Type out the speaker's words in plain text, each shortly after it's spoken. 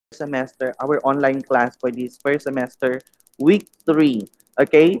semester, our online class for this first semester, week 3.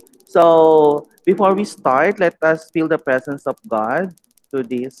 Okay? So, before we start, let us feel the presence of God to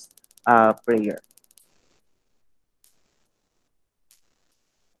this prayer.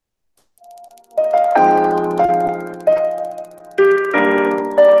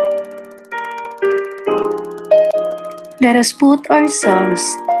 Let us put ourselves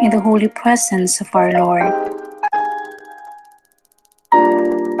in the holy presence of our Lord.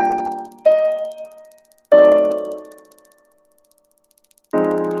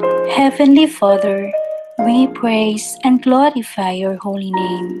 Heavenly Father, we praise and glorify your holy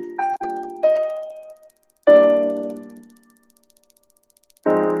name.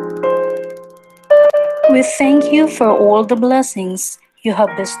 We thank you for all the blessings you have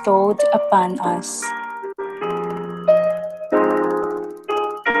bestowed upon us.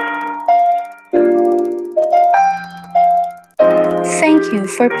 Thank you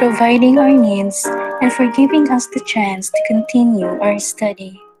for providing our needs and for giving us the chance to continue our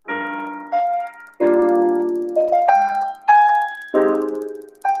study.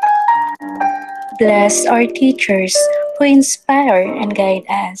 Bless our teachers who inspire and guide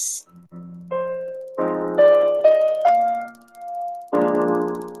us.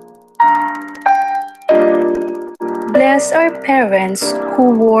 Bless our parents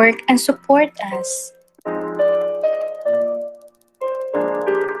who work and support us.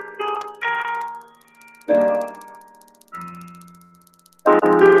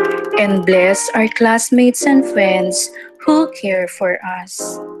 And bless our classmates and friends who care for us.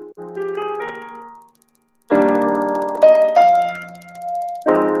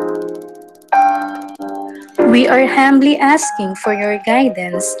 We are humbly asking for your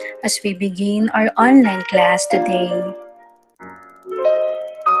guidance as we begin our online class today.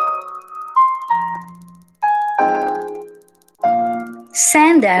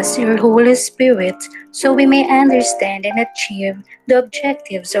 Send us your Holy Spirit so we may understand and achieve the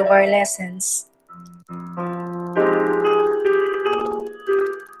objectives of our lessons.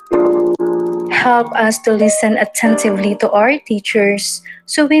 Help us to listen attentively to our teachers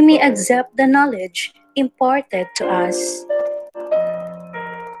so we may accept the knowledge imparted to us.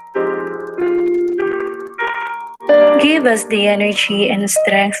 Give us the energy and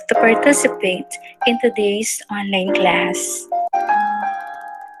strength to participate in today's online class.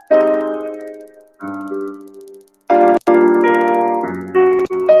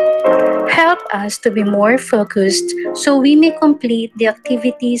 Help us to be more focused so we may complete the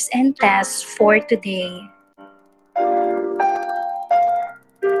activities and tasks for today.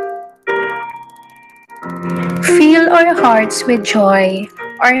 Fill our hearts with joy,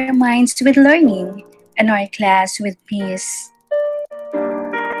 our minds with learning, and our class with peace.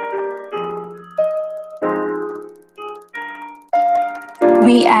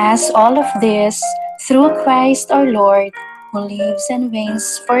 We ask all of this through Christ our Lord, who lives and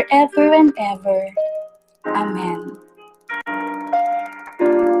reigns forever and ever. Amen.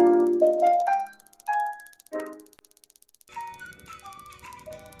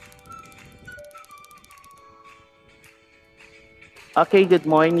 Okay, good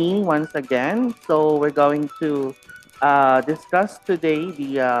morning once again. So we're going to discuss today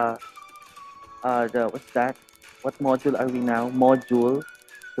the what's that? What module are we now? Module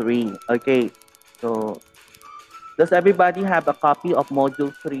 3. Okay. So does everybody have a copy of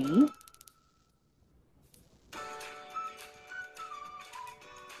module 3?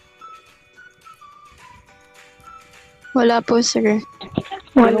 Wala po, sir.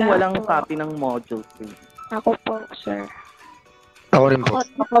 Sinong Wala walang po. copy ng module 3? Ako po, sir. Ako rin po.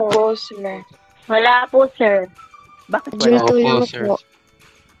 Ako po, sir. Wala po, sir. Bakit Module wala? 2 lang Opo, sir. po.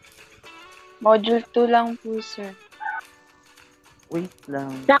 Module 2 lang po, sir. Wait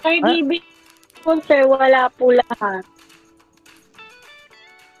lang. Sa KDB po, sir, wala po lahat.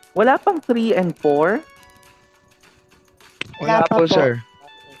 Wala pang 3 and 4? Wala po, sir.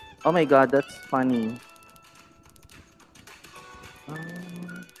 Oh my God, that's funny.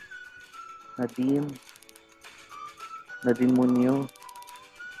 Nadine. Nadine Munyo.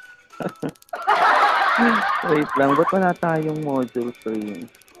 Wait lang, ba't wala tayong module 3?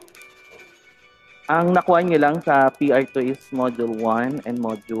 Ang nakuha nyo lang sa PR2 is module 1 and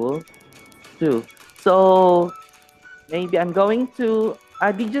module 2. So, maybe I'm going to...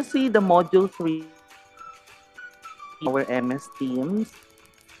 did you see the module 3? Our MS Teams.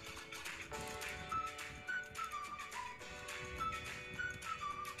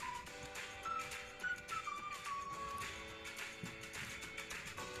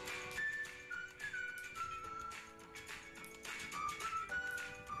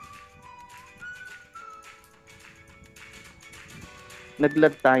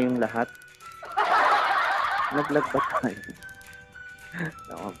 Naglag tayong lahat. Naglag ba tayo?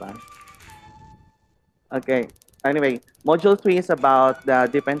 Tama ba? Okay. Anyway, module 3 is about the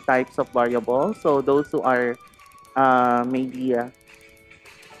different types of variables. So those who are maybe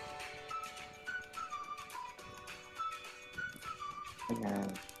ayan.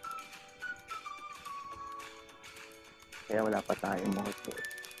 Kaya wala pa tayong module.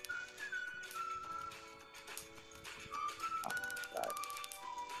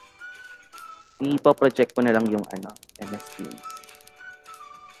 Ipo-project ko na lang yung MS Teams.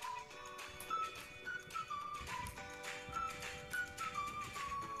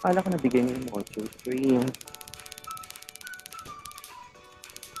 Kala ko nabigay niyo yung module 3.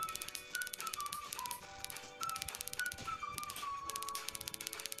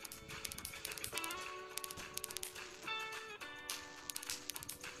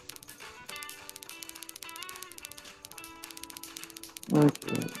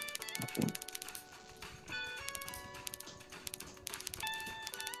 Okay. Okay.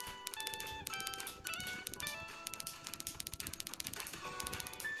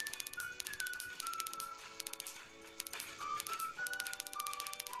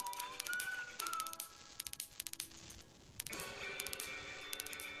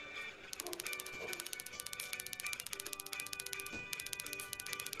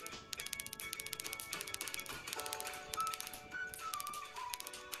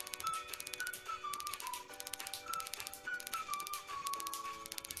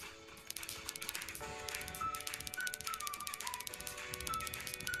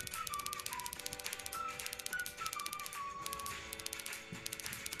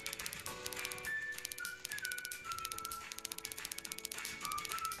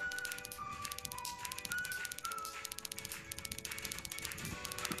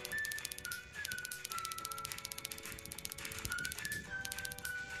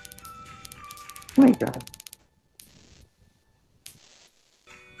 Oh my God.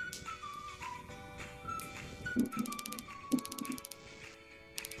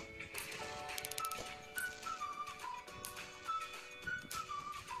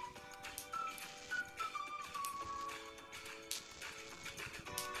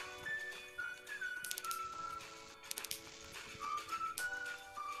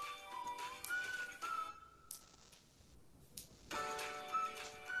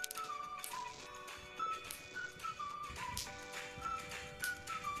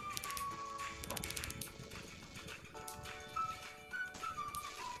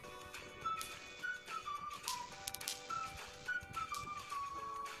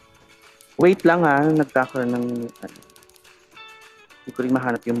 Wait lang nagkakaroon ng hindi ko rin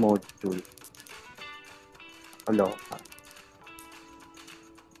mahanap yung module. Aloha.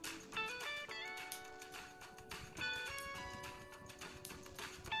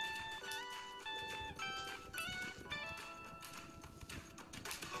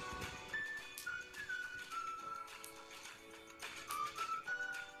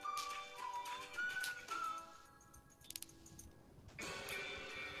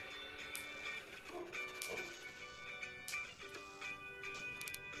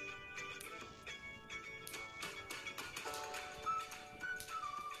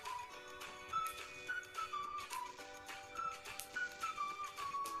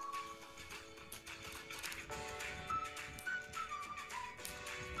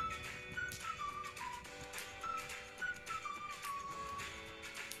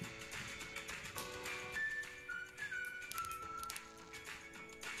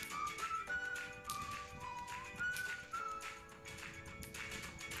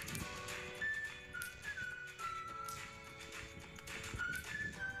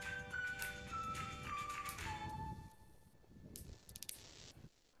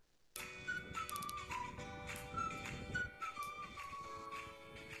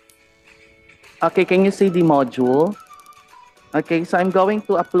 Okay, can you see the module? Okay, so I'm going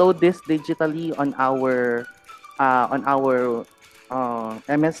to upload this digitally on our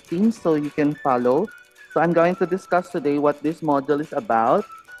MS Teams so you can follow. So I'm going to discuss today what this module is about.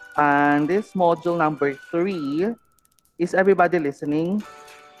 And this module number 3, is everybody listening?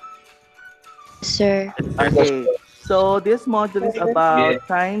 Sir. Okay, so this module is about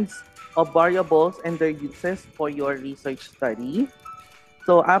kinds of variables and their uses for your research study.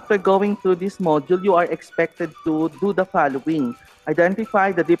 So after going through this module, you are expected to do the following.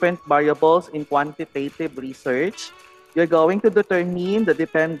 Identify the different variables in quantitative research. You're going to determine the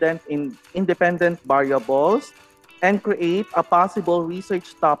dependent and independent variables and create a possible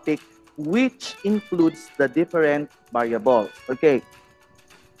research topic which includes the different variables. Okay.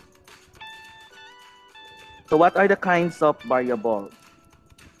 So what are the kinds of variables?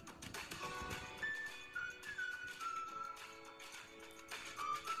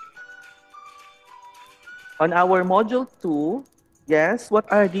 On our module 2, yes, what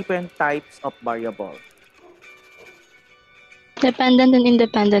are different types of variables? Dependent and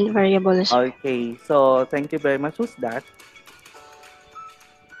independent variables. Okay, so thank you very much. Who's that?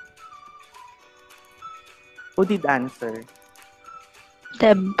 Who did answer?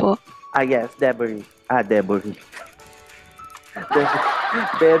 Deb po. Yes, Deborah. Deborah.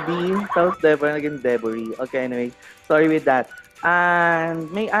 Debbie. How's Deborah again? Deborah. Okay, anyway. Sorry with that.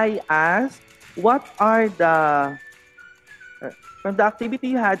 And may I ask, what are from the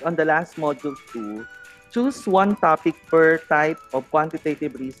activity you had on the last module 2, choose one topic per type of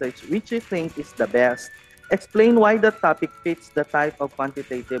quantitative research which you think is the best. Explain why the topic fits the type of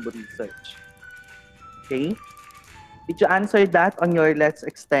quantitative research. Okay? Did you answer that on your Let's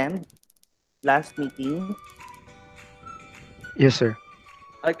Extend last meeting? Yes, sir.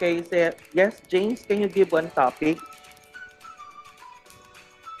 Okay, so yes, James, can you give one topic?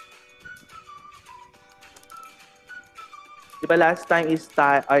 Diba last time is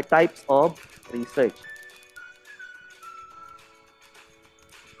our types of research.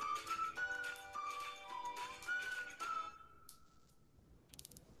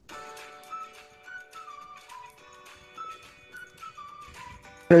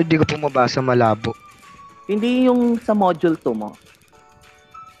 Sir, di ko po mabasa, malabo. Hindi yung sa module 2 mo.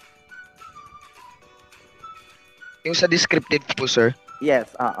 Yung sa descriptive po, sir. Yes,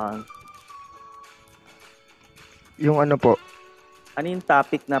 Yung ano po, Ano yung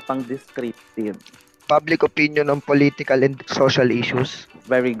topic na pang descriptive? public opinion on political and social issues.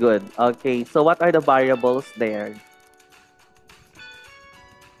 Very good. Okay, so what are the variables there?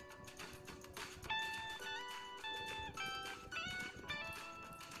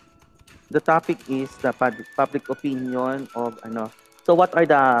 The topic is the public opinion of ano. So what are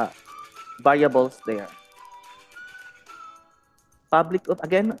the variables there?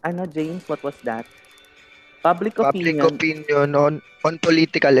 Again, ano James, what was that? Public Public opinion. opinion on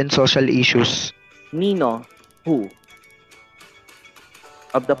political and social issues. Nino, who?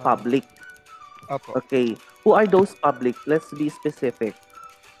 Of the public. Opo. Okay. Who are those public? Let's be specific.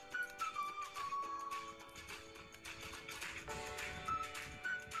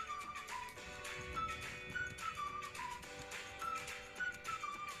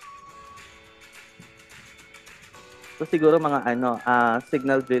 So siguro mga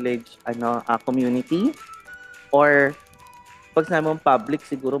Signal Village community, or pag sinabi mong public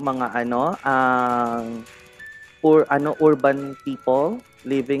siguro mga urban people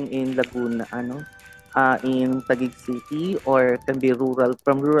living in Laguna, in Taguig City, or can be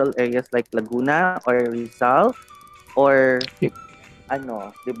from rural areas like Laguna or Rizal, or di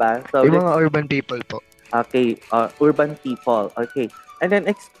ba? So Yung mga urban people po. okay, urban people. Okay. And then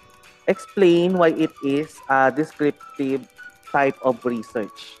explain why it is a descriptive type of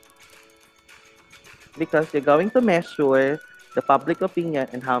research. Because you're going to measure the public opinion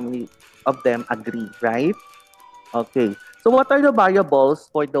and how many of them agree, right? Okay. So what are the variables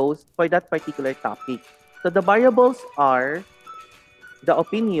for that particular topic? So the variables are the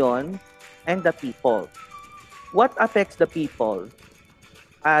opinion and the people. What affects the people?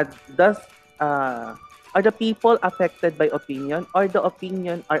 Are the people affected by opinion, or the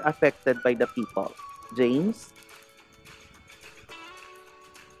opinion are affected by the people? James?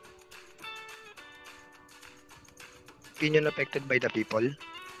 Opinion affected by the people.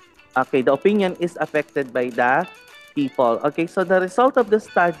 Okay, the opinion is affected by the people. Okay, so the result of the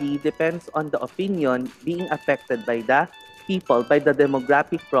study depends on the opinion being affected by the people, by the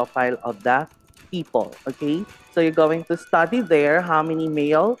demographic profile of the people. Okay, so you're going to study there how many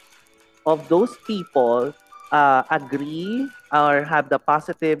male of those people agree or have the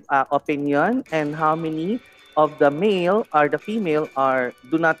positive opinion, and how many of the male or the female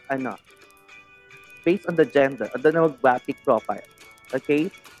do not based on the gender, the demographic profile. Okay,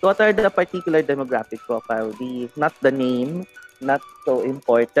 so what are the particular demographic profile? Not the name, not so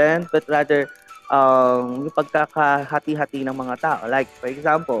important, but rather yung pagkakahati-hati ng mga tao. Like for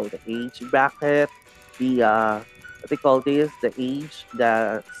example, the age bracket, the what they call this, the age,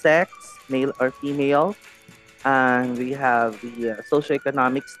 the sex, male or female, and we have the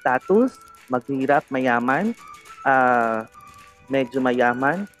socioeconomic status, maghirap, mayaman, medyo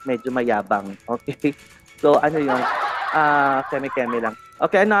mayaman, medyo mayabang. Okay, so ano yun? Keme-keme lang.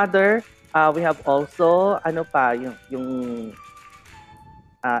 Okay, another, we have also, yung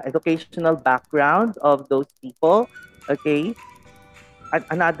educational background of those people. Okay,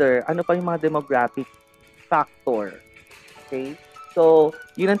 another, ano pa yung mga demographic factor. Okay? So,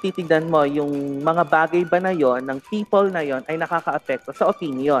 yun ang titignan mo, yung mga bagay ba na yon ng people na yon ay nakaka-apekto sa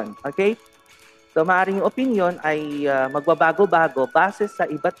opinion. Okay? So, maaaring yung opinion ay magbabago-bago base sa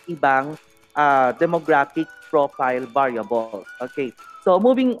iba't ibang demographic profile variables. Okay. So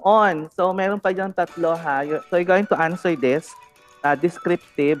moving on. So meron pa dyan tatlo ha. So you're going to answer this.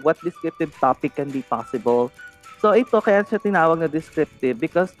 Descriptive. What descriptive topic can be possible? So ito kaya siya tinawag na descriptive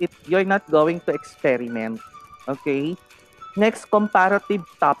because you're not going to experiment. Okay? Next, comparative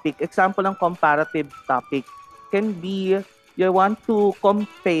topic. Example ng comparative topic can be you want to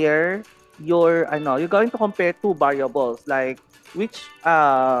compare you're going to compare two variables like which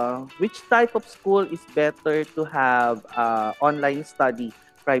type of school is better to have online study,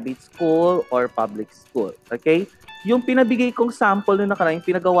 private school or public school. Okay? Yung pinabigay kong sample nung nakaraan, yung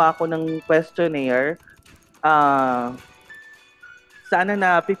pinagawa ko ng questionnaire, sana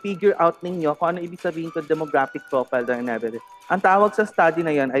na figure out ninyo kung ano ibig sabihin ng demographic profile ng inevitable. Ang tawag sa study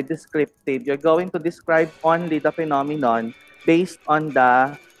na yon ay descriptive. You're going to describe only the phenomenon based on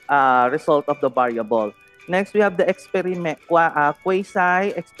the result of the variable. Next, we have the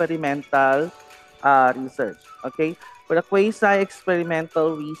quasi-experimental research. Okay? For the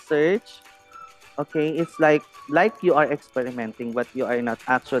quasi-experimental research, okay, it's like you are experimenting, but you are not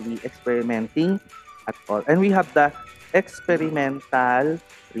actually experimenting at all. And we have the experimental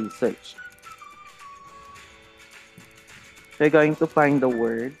research. We're going to find the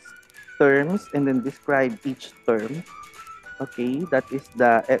words, terms, and then describe each term. Okay, that is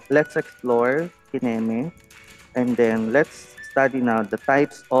let's explore kineme. And then let's study now the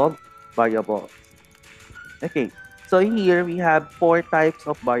types of variables. Okay, so here we have 4 types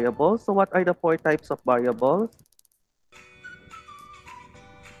of variables. So what are the 4 types of variables?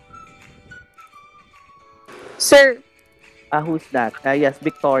 Sir, Who's that? Yes,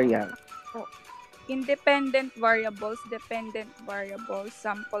 Victoria. independent variables, dependent variables,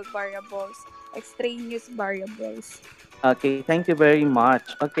 sample variables, extraneous variables. Okay, thank you very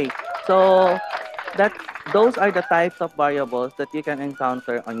much. Okay, so those are the types of variables that you can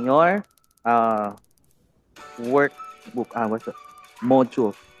encounter on your workbook,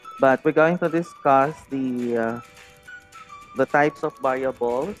 module. But we're going to discuss the types of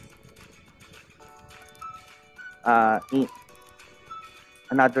variables in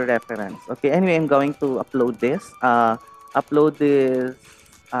another reference. Okay, anyway, I'm going to upload this.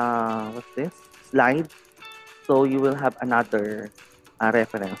 What's this? Slide. So you will have another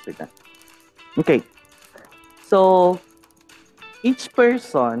reference with that. Okay. So each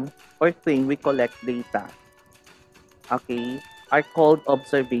person or thing we collect data, okay, are called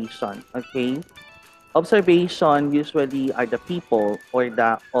observation. Okay. Observation usually are the people or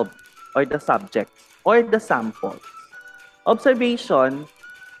the subjects or the samples. Observation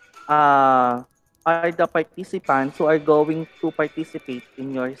are the participants who are going to participate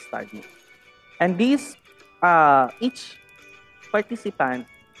in your study. And these, each participant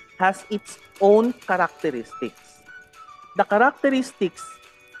has its own characteristics. The characteristics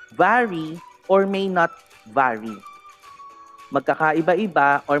vary or may not vary.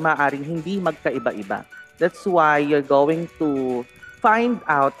 Magkakaiba-iba or maaaring hindi magkaiba-iba. That's why you're going to find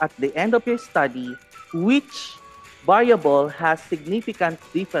out at the end of your study which variable has significant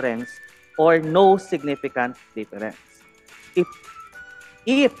difference or no significant difference.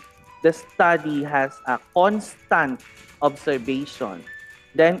 If the study has a constant observation,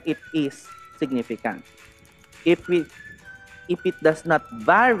 then it is significant. If it does not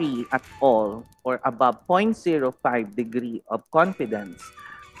vary at all or above 0.05 degree of confidence,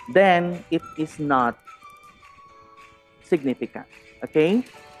 then it is not significant. Okay?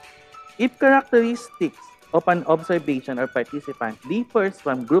 If characteristics of an observation or participant differs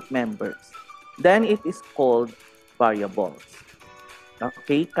from group members, then it is called variables.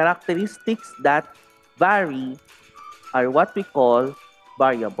 Okay? Characteristics that vary are what we call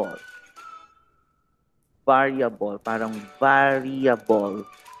variable. Variable, parang variable,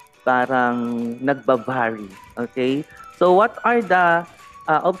 parang nagba-vary. Okay? So what are the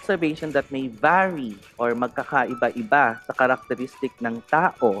observation that may vary or magkakaiba-iba sa characteristic ng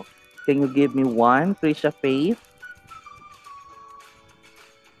tao? Can you give me one, Trisha Faith?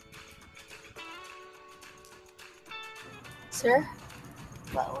 Sir?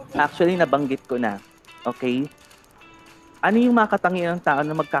 Actually, nabanggit ko na. Okay? Ano yung mga katangian ng tao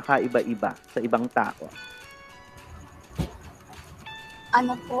na magkakaiba-iba sa ibang tao?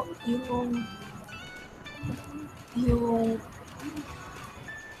 Ano po, yung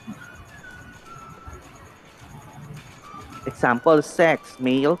Example, sex,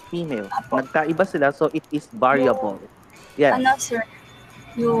 male, female. Nagkaiba sila, so it is variable. Yes. ano sir,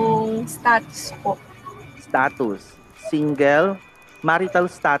 yung status po. Status. Single, marital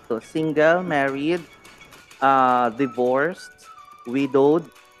status. Single, married, divorced, widowed.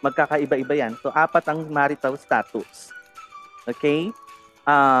 Magkakaiba-iba yan. So, 4 ang marital status. Okay?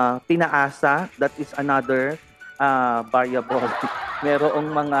 pinaasa, that is another variable. Merong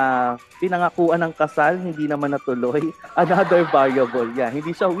mga pinangakuan ng kasal, hindi naman natuloy, another variable. Yeah,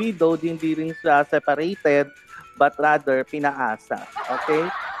 hindi siya widowed, hindi rin siya separated, but rather pinaasa. Okay?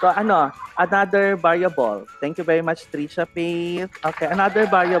 So another variable. Thank you very much, Trisha Faith. Okay, another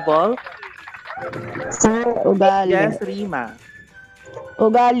variable. Sir, ugali. Yes, Rima.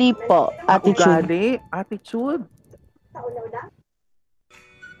 Ugali po. Attitude. Ugali, attitude.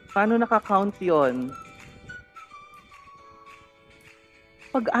 Paano nakakount yon?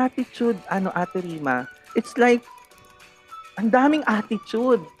 Pag attitude, Ate Rima, it's like, ang daming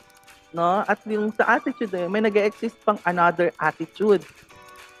attitude. No? At yung sa attitude, may nag-exist pang another attitude.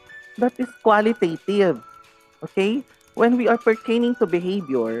 That is qualitative. Okay? When we are pertaining to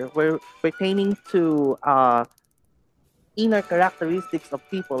behavior, we're pertaining to inner characteristics of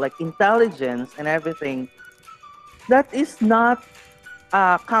people, like intelligence and everything, that is not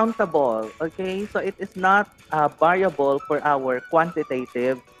countable. Okay? So it is not variable for our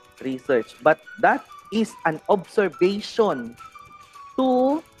quantitative research. But that is an observation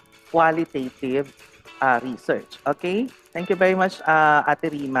to qualitative research. Okay? Thank you very much, Ate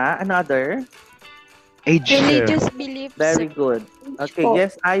Rima. Another? Age, sir. Religious beliefs. Very good. Okay, po.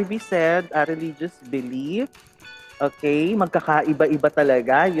 yes, Ivy said religious belief. Okay, magkakaiba-iba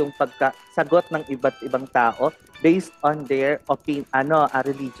talaga yung pagkasagot ng iba't ibang tao based on their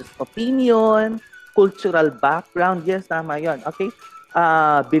religious opinion, cultural background. Yes, tama 'yon. Okay?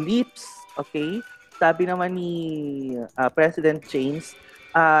 Beliefs, okay? Sabi naman ni President James,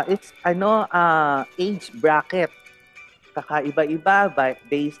 it's age bracket. Kakaiba-iba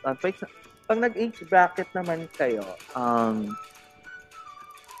based on, for example, pag nag-age bracket naman kayo,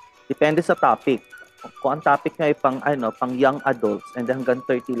 depende sa topic. Kung ang topic nga ay pang young adults and hanggang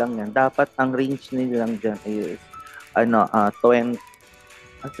 30 lang yan, dapat ang range nila lang dyan is 20,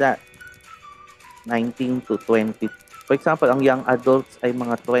 what's that? 19 to 20. For example, ang young adults ay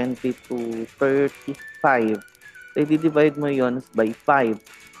mga 20 to 35. So, i-divide mo yon by 5.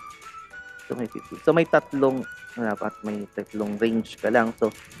 So, may 50. So, may tatlong range ka lang.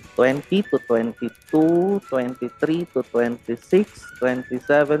 So, 20 to 22, 23 to 26,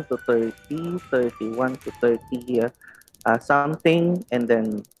 27 to 30, 31 to 30 something, and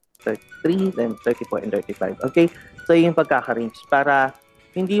then 33, then 34 and 35. Okay? So, yung pagkaka-range para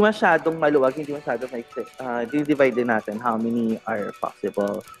hindi masyadong maluwag, hindi masyadong divide din natin how many are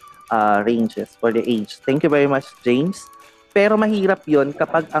possible ranges for the age. Thank you very much, James. Pero mahirap yon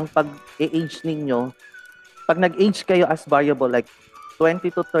kapag ang pag-age ninyo, pag nag-age kayo as variable like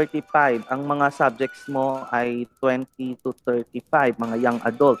 20 to 35, ang mga subjects mo ay 20 to 35, mga young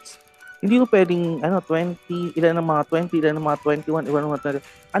adults. Hindi mo pwedeng 20, ilan ng mga 20, ilan ng mga 21, ilan ng mga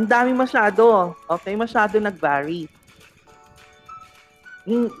 20. Ang dami masyado. Okay, masyado nag-vary.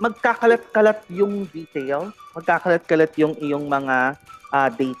 Magkakalat-kalat yung detail, magkakalat-kalat yung iyong mga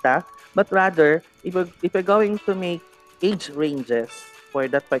data, but rather, if you're going to make age ranges for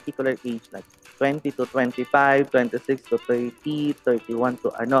that particular age, like 20 to 25, 26 to 30, 31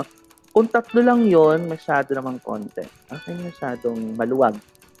 to kung tatlo lang yon, masyado namang konti. Okay, masyadong maluwag.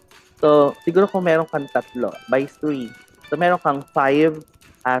 So, siguro kung meron kang tatlo, by 3. So, meron kang 5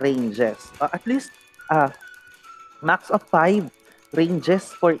 ranges. At least, max of 5 ranges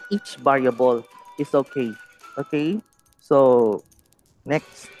for each variable is okay. Okay? So,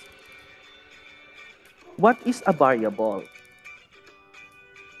 next. What is a variable?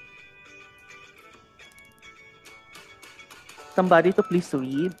 Somebody to please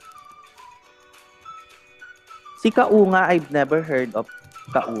read. Si Kaunga, I've never heard of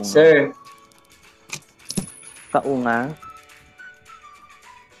Kaunga. Sir, Kaunga.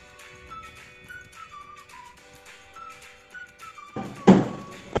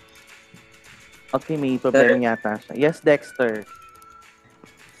 Okay, may problema yata siya. Yes, Dexter.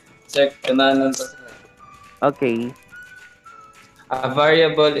 sir, kananon po. Okay. A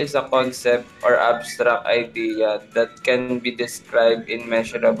variable is a concept or abstract idea that can be described in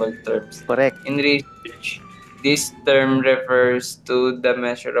measurable terms. Correct. In research, this term refers to the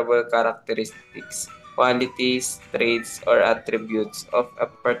measurable characteristics, qualities, traits, or attributes of a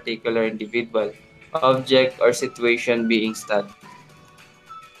particular individual, object, or situation being studied.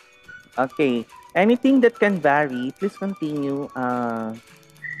 Okay. Anything that can vary, please continue,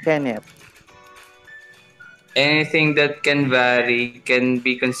 Kenneth. Anything that can vary can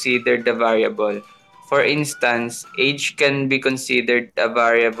be considered a variable. For instance, age can be considered a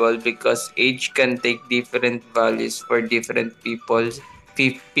variable because age can take different values for different people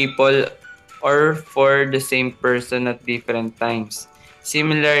or for the same person at different times.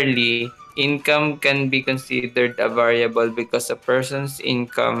 Similarly, Income can be considered a variable because a person's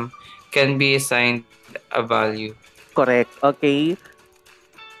income can be assigned a value. Correct. Okay.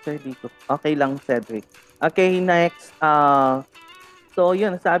 Sir, dito. Okay lang, Cedric. Okay, next. So,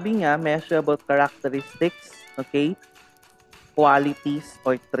 yun. Sabi nga, measurable characteristics. Okay. Qualities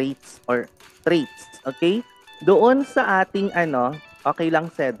or traits. Okay. Doon sa ating okay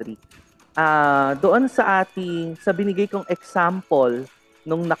lang, Cedric. Doon sa binigay kong example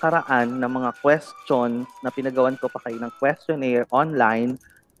nung nakaraan ng mga questions na pinagawan ko pa kayo ng questionnaire online,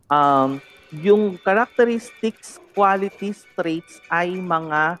 yung characteristics, qualities, traits ay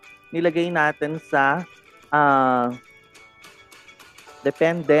mga nilagay natin sa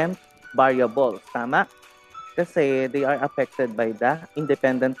dependent variables. Tama? Kasi they are affected by the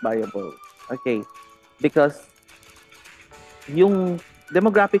independent variable. Okay. Because yung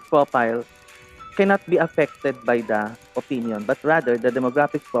demographic profile cannot be affected by the opinion, but rather the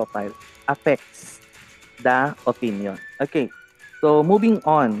demographic profile affects the opinion. Okay, so moving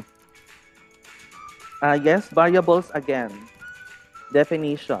on. Yes, variables again.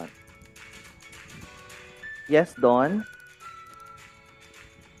 Definition. Yes, Don?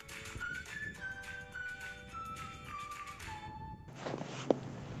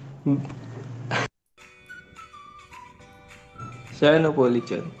 Sa ano po ulit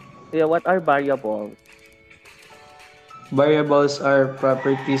yun? Yeah, what are variables? Variables are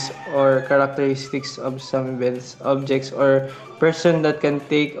properties or characteristics of some events, objects, or person that can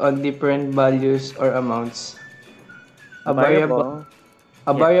take on different values or amounts. A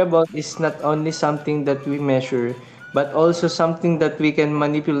variable is not only something that we measure, but also something that we can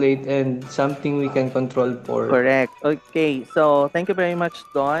manipulate and something we can control for. Correct. Okay, so thank you very much,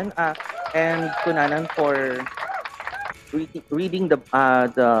 Don, and Kunanan for reading the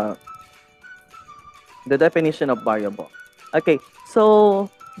definition of variable. Okay,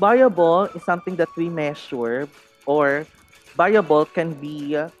 so variable is something that we measure, or variable can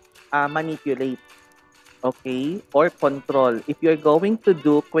be manipulate, okay, or control. If you're going to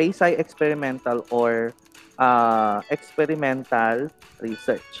do quasi-experimental or experimental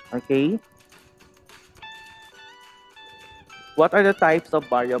research, okay? What are the types of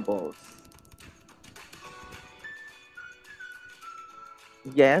variables?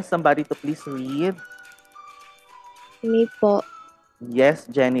 Yes, somebody to please read. Me po. Yes,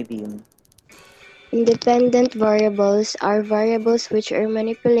 Jenny Dean. Independent variables are variables which are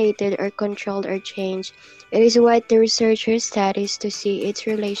manipulated or controlled or changed. It is what the researcher studies to see its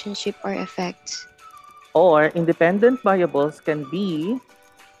relationship or effects. Or independent variables can be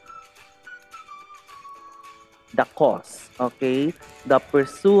the cause, okay? The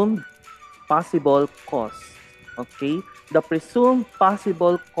presumed possible cause, okay? The presumed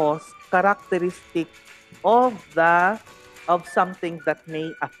possible cause characteristic of something that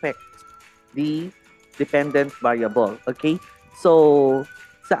may affect the dependent variable, okay? So,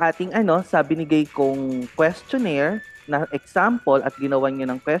 sa ating sa binigay kong questionnaire na example at ginawa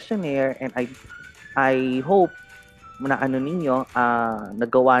niyo ng questionnaire, and I hope na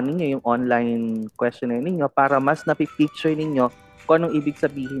nagawa ninyo yung online questionnaire ninyo para mas napipicture ninyo kung anong ibig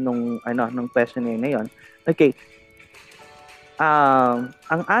sabihin ng questionnaire na yon. Okay.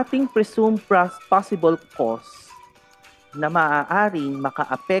 Ang ating presumed possible cause na maaaring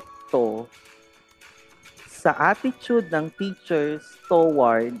makaapekto sa attitude ng teachers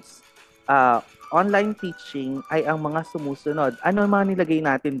towards online teaching ay ang mga sumusunod. Ano ang mga nilagay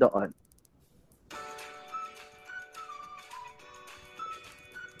natin doon?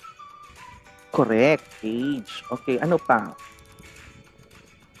 Correct. Age. Okay. Ano pa?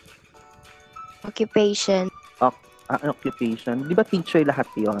 Occupation. Occupation. Di ba teacher lahat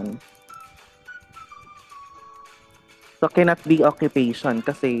yon? So, cannot be occupation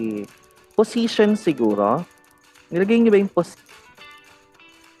kasi position siguro. Nilagay niyo ba yung position?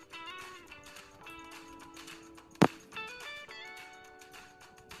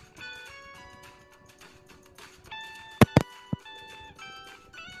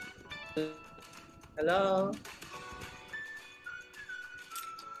 Hello?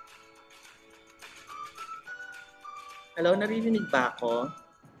 Hello, naririnig ba ako?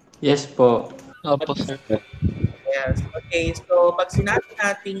 Yes po. Opo, sir. Yes. Okay, so pag sinabi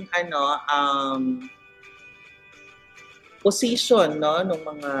nating position ng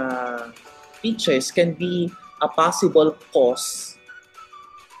mga teachers can be a possible cause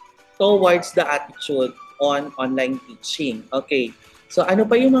towards the attitude on online teaching. Okay. So ano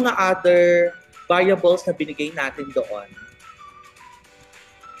pa yung mga other variables na binigay natin doon?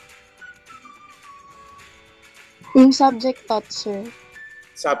 Yung subject thought, sir.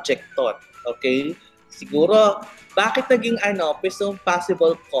 Subject thought. Okay? Siguro, bakit naging presumed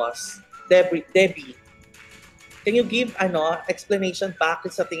possible cause Debbie, can you give explanation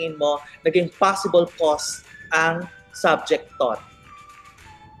bakit sa tingin mo naging possible cause ang subject taught?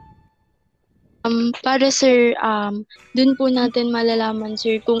 Para sir, dun po natin malalaman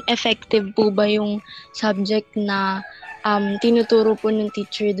sir kung effective po ba yung subject na tinuturo po ng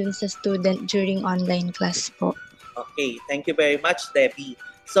teacher dun sa student during online class po. Okay, thank you very much, Debbie.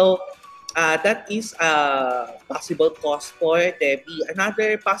 So, that is a possible cause for Debbie.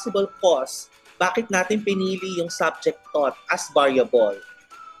 Another possible cause, bakit natin pinili yung subject taught as variable?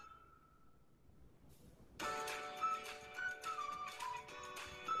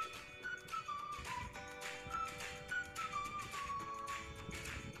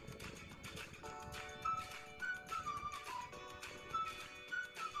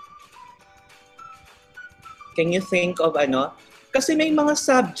 Can you think of Kasi may mga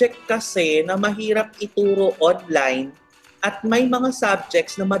subject kasi na mahirap ituro online at may mga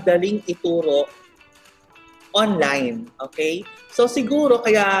subjects na madaling ituro online. Okay? So siguro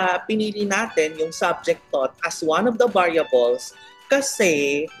kaya pinili natin yung subject taught as one of the variables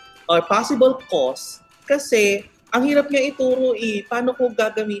kasi, or possible cause, kasi ang hirap niya ituro paano ko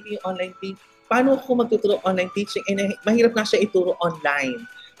gagamitin yung online teaching? Paano ko magtuturo online teaching? Mahirap na siya ituro online.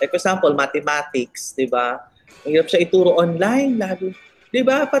 Like for example, mathematics, di ba? Mahirap siya ituro online, lalo. Di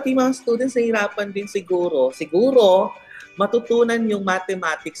ba? Pati mga students nahihirapan din siguro. Siguro, matutunan yung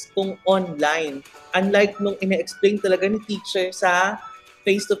mathematics kung online. Unlike nung ina-explain talaga ni teacher sa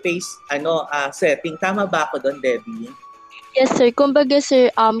face-to-face setting. Tama ba ako doon, Debbie? Yes sir, kumbaga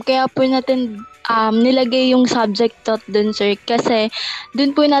sir, kaya po natin nilagay yung subject taught dun sir kasi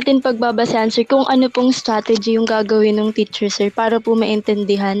dun po natin pagbabasehan sir kung ano pong strategy yung gagawin ng teacher sir para po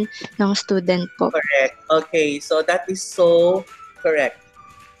maintindihan ng student po. Correct. Okay, so that is so correct.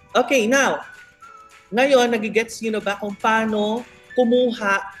 Okay, now, ngayon, nagigets nyo na ba kung paano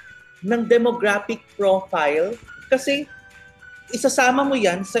kumuha ng demographic profile? Kasi isasama mo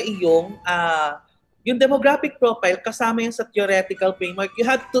yan sa iyong yung demographic profile kasama yan sa theoretical framework. You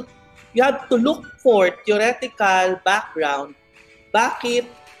have to look for theoretical background. Bakit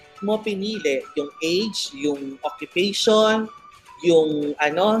mo pinili yung age, yung occupation, yung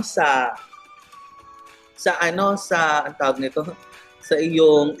sa ang tawag nito, sa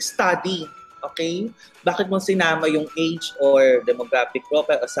iyong study. Okay? Bakit mo sinama yung age or demographic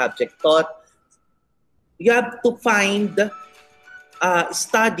profile or subject taught? You have to find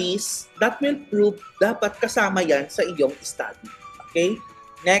studies that will prove dapat kasama yan sa iyong study. Okay?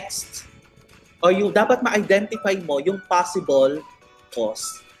 Next, or you dapat ma-identify mo yung possible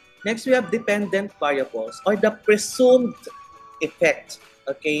cause. Next, we have dependent variables or the presumed effect.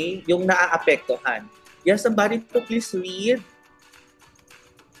 Okay? Yung naaapektuhan. Yes, somebody to please read.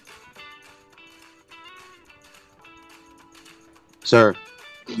 Sir.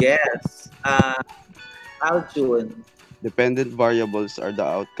 Yes. Aljun. Dependent variables are the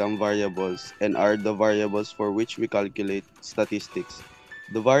outcome variables and are the variables for which we calculate statistics.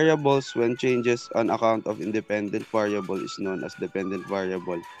 The variables when changes on account of independent variable is known as dependent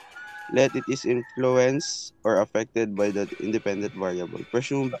variable. Let it is influenced or affected by the independent variable.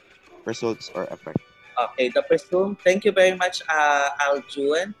 Presumed results or effect. Okay, the presumed. Thank you very much,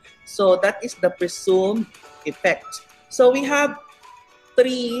 Aljun. So that is the presumed effect. So we have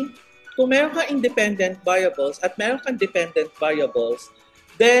three. Kung meron kang independent variables at meron kang dependent variables,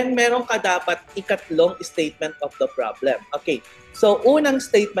 then meron ka dapat ikatlong statement of the problem. Okay, so unang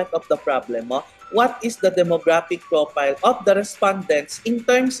statement of the problem mo, what is the demographic profile of the respondents in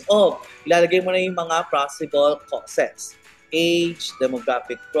terms of, ilalagay mo na yung mga possible causes. Age,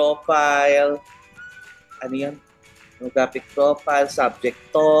 demographic profile, demographic profile, subject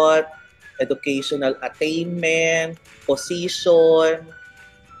taught, educational attainment, position,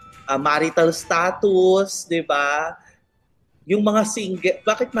 marital status, di ba? Yung mga single,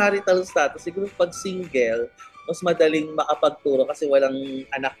 bakit marital status? Siguro pag single, mas madaling makapagturo kasi walang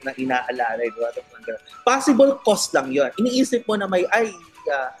anak na inaalala. Diba? Possible cause lang yon. Iniisip mo na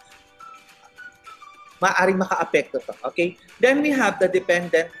maaaring maka-apekto to. Okay? Then we have the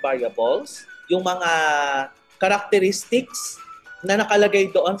dependent variables, yung mga characteristics na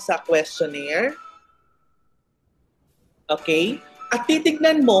nakalagay doon sa questionnaire. Okay? At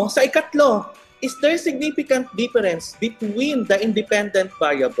titignan mo sa ikatlo, is there significant difference between the independent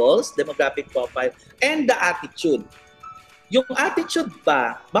variables, demographic profile, and the attitude? Yung attitude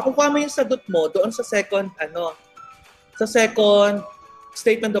ba, makukuha mo yung sagot mo doon sa second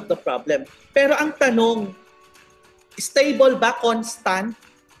statement of the problem. Pero ang tanong, stable ba, constant?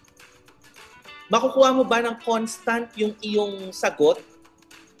 Makukuha mo ba ng constant yung iyong sagot?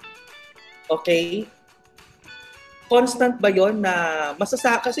 Okay? constant ba yon na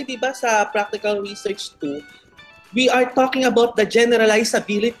kasi di ba sa practical research too, we are talking about the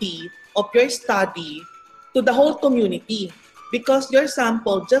generalizability of your study to the whole community because your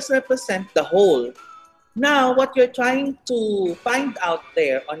sample just represent the whole. Now, what you're trying to find out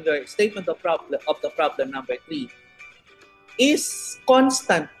there on your statement of the problem number 3 is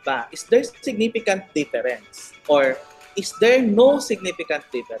constant ba? Is there significant difference? Or is there no significant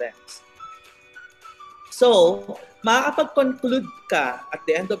difference? So, makakapag-conclude ka at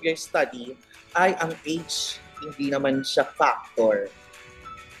the end of your study ay ang age hindi naman siya factor.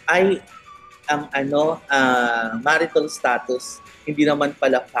 Ay ang marital status hindi naman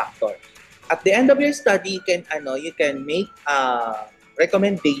pala factor. At the end of your study, you can make a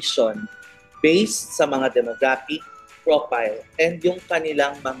recommendation based sa mga demographic profile and yung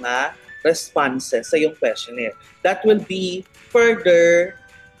kanilang mga responses sa yung questionnaire. That will be further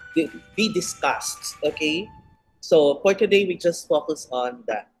be discussed. Okay? So for today, we just focus on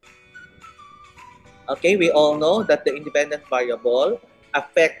that. Okay, we all know that the independent variable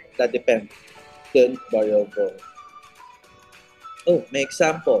affect the dependent variable. Oh, may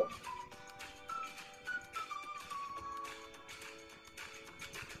example.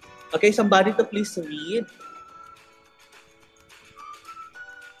 Okay, somebody to please read.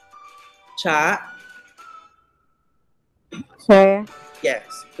 Cha? Sir, Yes,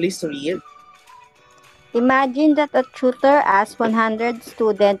 please read. imagine that a tutor asks 100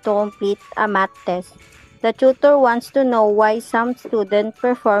 students to complete a math test. The tutor wants to know why some students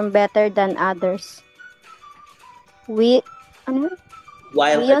perform better than others. While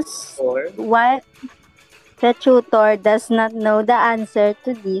the tutor does not know the answer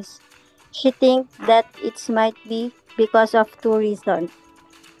to this, she thinks that it might be because of 2 reasons.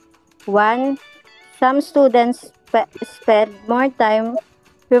 1. Some students spend more time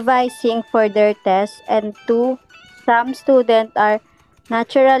revising for their tests, and 2. Some students are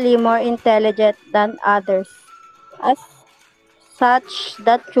naturally more intelligent than others. As such,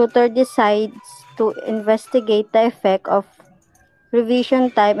 the tutor decides to investigate the effect of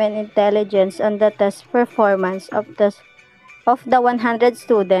revision time and intelligence on the test performance of the 100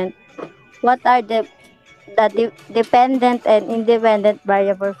 students. What are the dependent and independent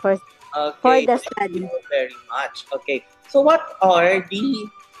variables for the study? Thank you very much. Okay, so what are the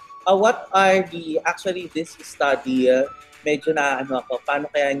actually this study medyo na paano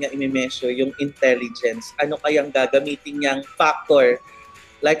kaya niya i-measure yung intelligence? Ano kayang gagamitin niyang factor?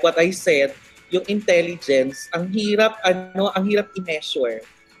 Like what I said, yung intelligence, ang hirap i-measure.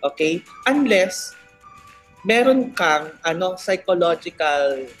 Okay? Unless meron kang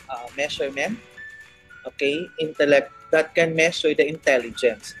psychological measurement, okay, intellect that can measure the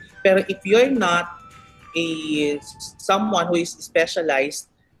intelligence. Pero if you're not someone who is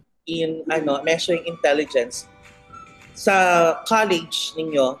specialized in measuring intelligence, sa college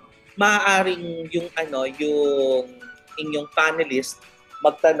ninyo, maaaring yung inyong panelist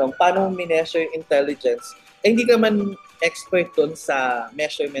magtanong paano mo measure intelligence. Hindi ka man expert doon sa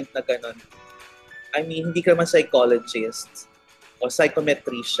measurement na ganun. I mean, hindi ka man psychologist or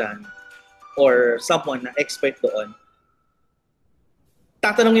psychometrician or someone na expert doon.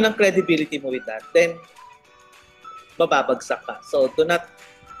 Tatanungin ang credibility mo with that. Then, mababagsak ka. So, do not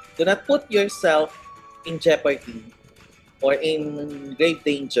put yourself in jeopardy or in grave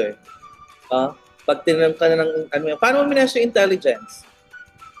danger. Pag tinanong ka na ng paano mo measure intelligence?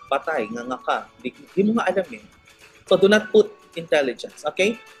 Patay, nga ka. Di mo nga alam eh. So, do not put intelligence.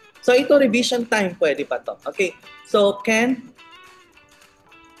 Okay? So, ito, revision time, pwede pa to. Okay? So, Kent,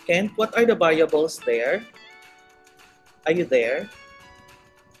 what are the variables there? Are you there?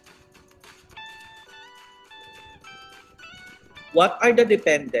 What are the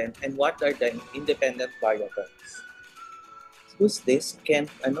dependent and what are the independent variables? Who's this? Kent,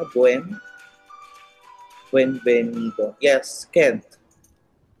 Buenvenido. Yes, Kent.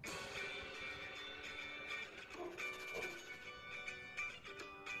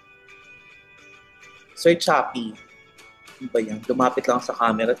 Sir Chappy. Ano ba yan? Lumapit lang sa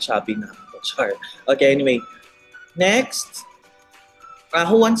camera, Chappy na ako. Char. Okay, anyway. Next.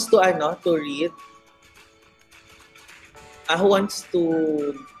 Who wants to read? Who wants to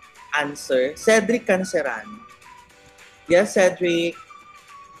answer? Cedric Canceran. Yes, Cedric.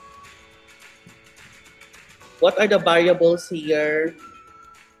 What are the variables here?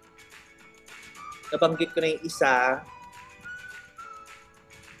 Nabanggit ko na yung isa.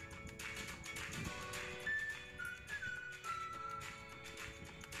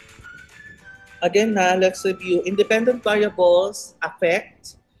 Again, let's review. Independent variables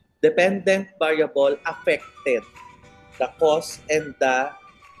affect, dependent variable affected. The cause and the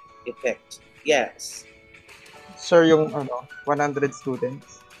effect. Yes. Sir, yung 100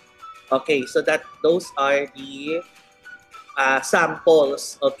 students. Okay, so those are the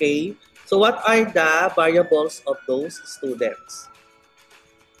samples. Okay, so what are the variables of those students?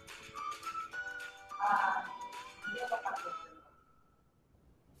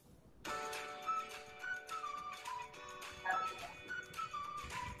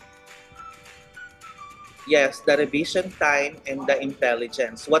 Yes, the revision time and the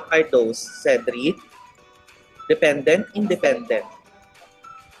intelligence. What are those, Cedric? Dependent, independent?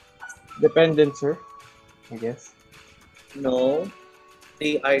 Dependent, sir, I guess. No,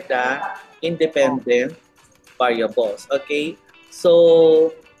 they are the independent variables. Okay,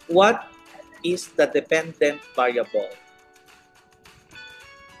 so what is the dependent variable?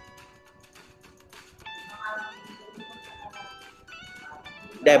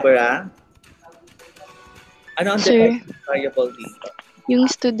 Deborah? Ano ang Sir. dependent variable dito? Yung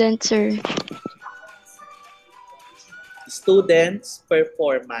student, sir. Students'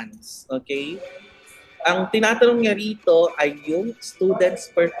 performance. Okay? Ang tinatanong niya rito ay yung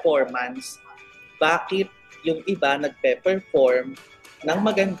students' performance. Bakit yung iba nagpe-perform ng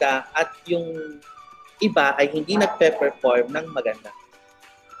maganda at yung iba ay hindi nagpe-perform ng maganda?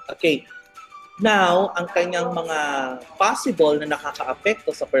 Okay. Now, ang kanyang mga possible na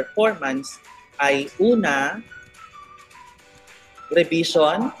nakaka-apekto sa performance ay una,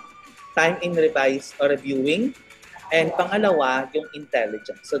 revision, time in revise or reviewing, and pangalawa, yung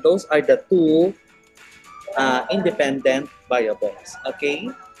intelligence. So those are the two independent variables.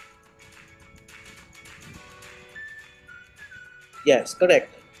 Okay? Yes,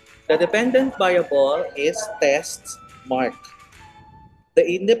 correct. The dependent variable is test mark. The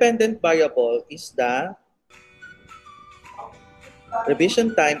independent variable is the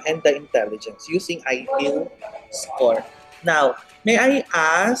revision time and the intelligence using IQ score. Now, may I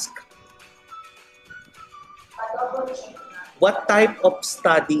ask, what type of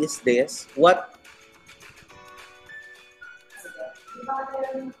study is this?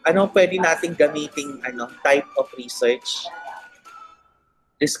 Ano pwede nating gamiting type of research?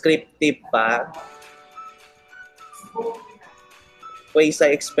 Descriptive ba?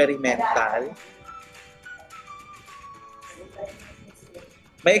 Quasi experimental?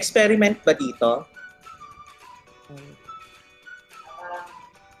 May experiment ba dito?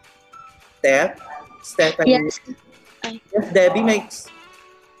 Stephanie? Yes. Yes, Debbie,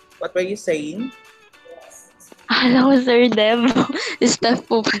 what were you saying? Alam ko, Sir Deb. Staff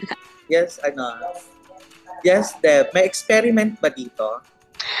po pala. Yes, Yes, Deb. May experiment ba dito?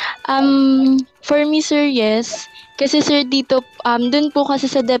 For me, sir, yes. Kasi, sir, dito, dun po kasi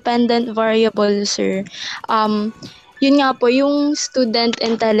sa dependent variable, sir, yun nga po, yung student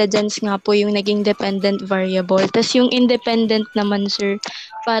intelligence nga po yung naging dependent variable. Tapos yung independent naman, sir,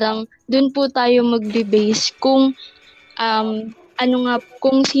 parang dun po tayo magbe-base kung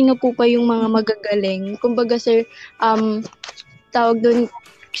kung sino po pa yung mga magagaling. Kumbaga, sir, tawag dun,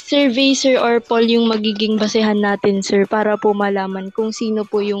 survey, sir, or poll yung magiging basehan natin, sir, para po malaman kung sino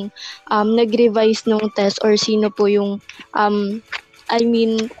po yung nag-revise ng test or sino po yung,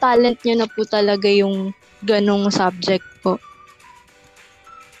 talent niya na po talaga yung ganong subject po.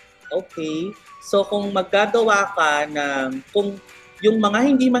 Okay. So, kung maggagawa ka kung yung mga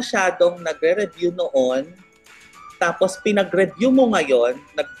hindi masyadong nagre-review noon, tapos pinag-review mo ngayon,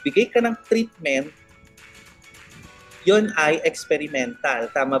 nagbigay ka ng treatment, yun ay experimental.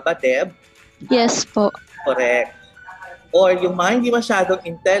 Tama ba, Deb? Yes po. Correct. Or yung mga hindi masyadong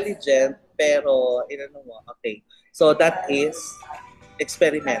intelligent, pero, okay. So, that is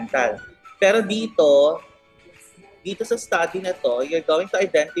experimental. Pero dito sa study na to, you're going to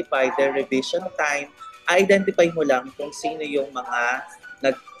identify the revision time. I-identify mo lang kung sino yung mga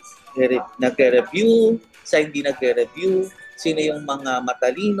nagre-review, sa hindi nagre-review, sino yung mga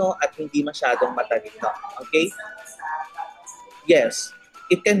matalino at hindi masyadong matalino. Okay? Yes,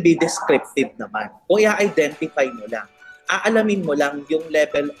 it can be descriptive naman. Kung i-identify mo lang. Aalamin mo lang yung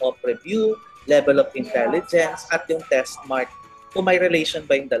level of review, level of intelligence, at yung test mark. Kung may relation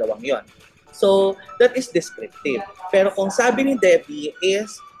ba yung dalawang yon. So, that is descriptive. Pero kung sabi ni Debbie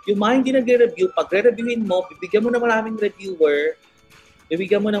is, yung mga hindi nagre-review, pag re-reviewin mo, bibigyan mo ng maraming reviewer,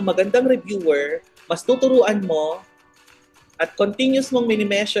 bibigyan mo ng magandang reviewer, mas tuturuan mo, at continuous mong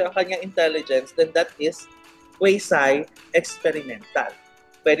minimeasure ang kanyang intelligence, then that is quasi-experimental.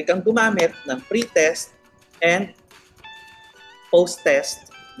 Pwede kang gumamit ng pre-test and post-test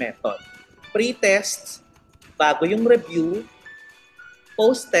method. Pre-test, bago yung review,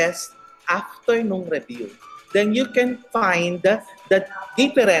 post-test, after nung review. Then you can find the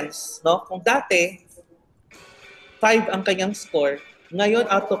difference, no? Kung dati 5 ang kanyang score, ngayon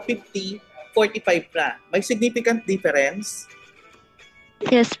out of 50, 45 na. May significant difference?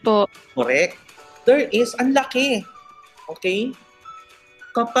 Yes po. Correct. There is, ang laki. Okay?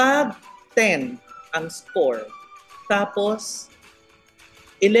 Kapag 10 ang score, tapos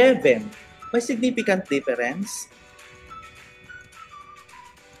 11, may significant difference?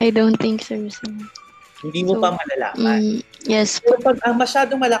 I don't think so, sir. Hindi mo pa malalaman. Yes. So, pag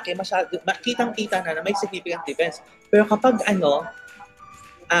masyadong malaki, kitang-kita na may significant difference. Pero kapag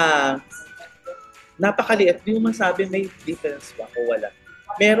napakaliit, hindi mo masabi may difference ba o wala.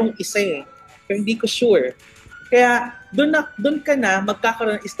 Merong isa pero hindi ko sure. Kaya doon ka na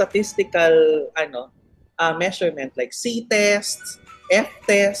magkakaroon ng statistical measurement like C-tests,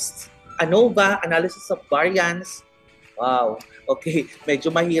 F-tests, ANOVA, analysis of variance. Wow. Okay,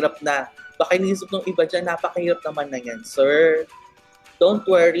 medyo mahirap na. Baka inisip ng iba dyan, napakahirap naman na yan. Sir, don't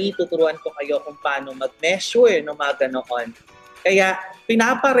worry, tuturuan ko kayo kung paano mag-measure ng mga ganoon. Kaya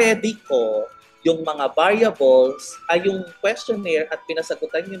pinaparedy ko yung mga variables ay yung questionnaire at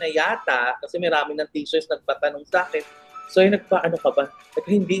pinasagutan nyo na yata kasi marami ng teachers nagpatanong sa akin. So nagpaano ka ba?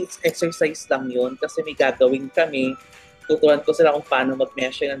 Hindi, exercise lang yun kasi may gagawin kami. Tuturuan ko sila kung paano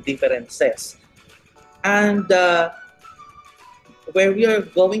mag-measure ng differences. And where we are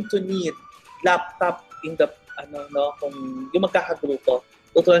going to need laptop in the kung yung magkakagrupo,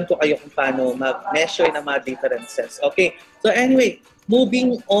 tuturuan ko kayo kung paano mag-measure ng mga differences. Okay. So anyway,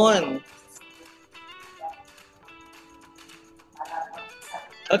 moving on.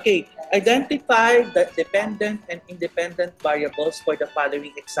 Okay, identify the dependent and independent variables for the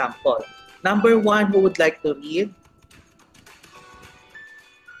following example. Number 1, who would like to read?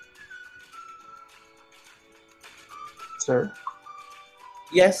 Sir.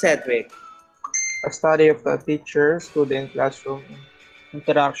 Yes, Cedric. A study of the teacher-student classroom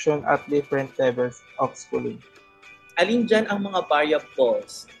interaction at different levels of schooling. Alin dyan ang mga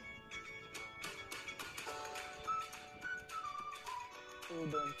variables?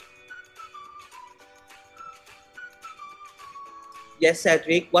 Yes,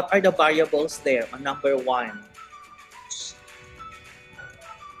 Cedric. What are the variables there on number 1?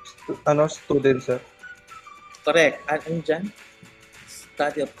 Student, sir. Correct. Ano dyan?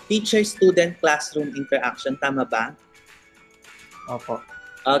 Study of teacher-student classroom interaction. Tama ba? Opo.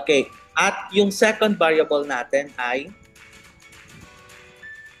 Okay. At yung second variable natin ay?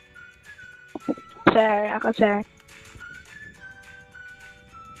 Sir, ako, sir.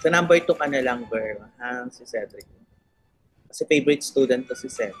 Sa number 2 ka na lang, girl. Si Cedric. Kasi favorite student ko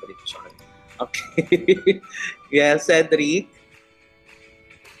si Cedric. Okay. Yes, Cedric.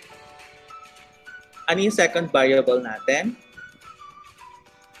 Ano yung second variable natin?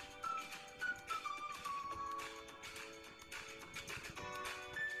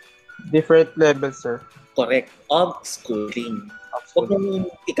 Different levels, sir. Correct. Of schooling. Huwag mong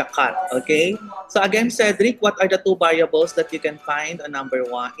ikakat. Okay? So again, Cedric, what are the 2 variables that you can find on number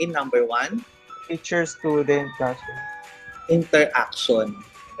 1? In number 1? Teacher-student classroom. Interaction.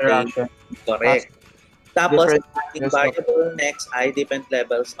 Interaction. Okay? Correct. Tapos, Different ating variable next ay different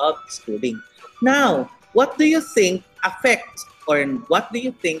levels of schooling. Now, what do you think affects or what do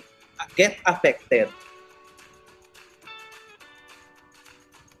you think get affected?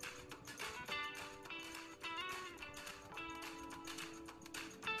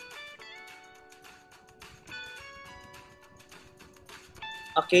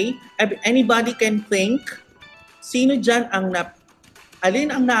 Okay? Anybody can think? Sino dyan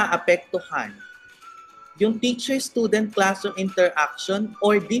alin ang naaapektuhan? Yung teacher-student classroom interaction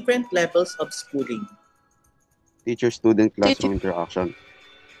or different levels of schooling? Teacher-student classroom interaction.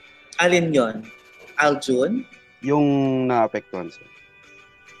 Alin yon? Aljun? Yung naapektuhan, sir.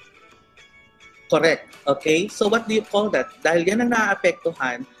 Correct. Okay? So what do you call that? Dahil yan ang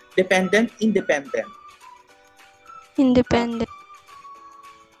naaapektuhan, dependent, independent? Independent.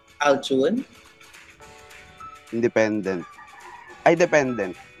 Aljun? Independent. Ay,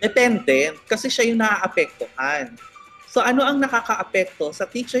 dependent. Dependent, kasi siya yung naaapektuhan. So ano ang nakakaapekto sa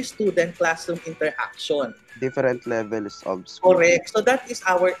teacher-student classroom interaction? Different levels of school. Correct. So that is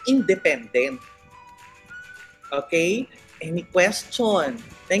our independent. Okay? Any question?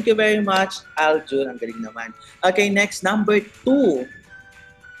 Thank you very much, Aljun. Ang galing naman. Okay, next, number 2.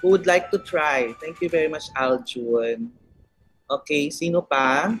 Who would like to try? Thank you very much, Aljun. Okay, sino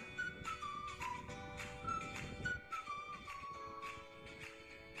pa?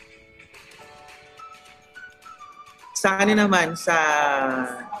 Sa ano naman, sa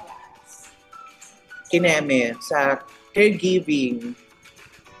kineme, sa caregiving,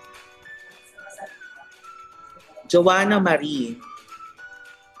 Joanna Marie.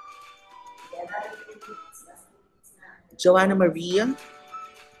 Joanna Maria?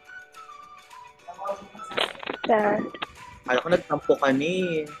 sir. Kala ko nagtampo ka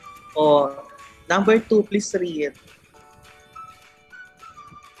ni. O, number 2, please read.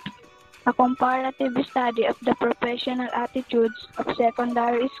 A comparative study of the professional attitudes of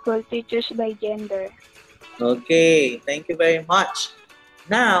secondary school teachers by gender. Okay, thank you very much.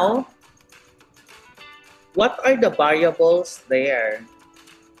 Now, what are the variables there?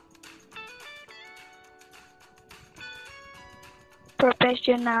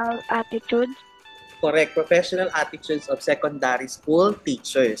 Professional attitudes. Correct, professional attitudes of secondary school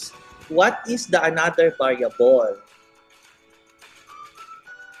teachers. What is the another variable?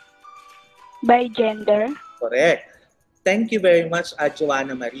 By gender. Correct. Thank you very much,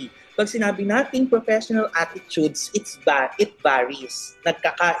 Joanna Marie. Pag sinabi nating professional attitudes, it varies.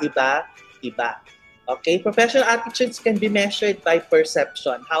 Nagkakaiba-iba. Okay? Professional attitudes can be measured by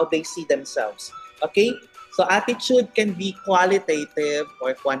perception, how they see themselves. Okay? So attitude can be qualitative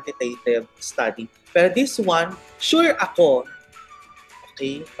or quantitative study. Pero this one, sure ako,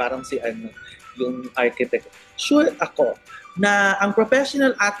 okay, parang yung architect, sure ako na ang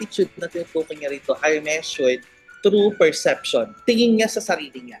professional attitude na tinutukoy niya rito ay measured through perception. Tingin niya sa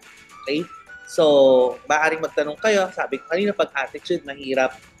sarili niya. Okay? So, maaaring magtanong kayo, sabi ko kanina pag attitude,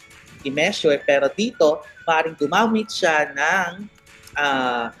 mahirap i-measure, pero dito, maaaring gumamit siya ng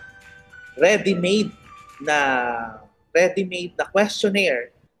ready-made na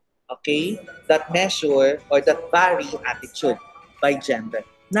questionnaire, okay, that measure or that vary attitude by gender.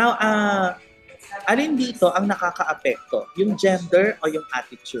 Now, alin dito ang nakakaapekto? Yung gender o yung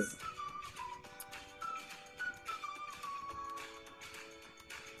attitude?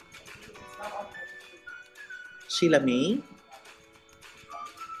 Sheila May?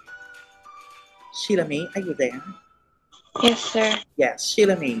 Sheila May, are you there? Yes, sir. Yes,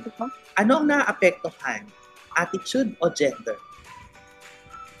 Sheila May. Ano ang naapektuhan? Attitude o gender?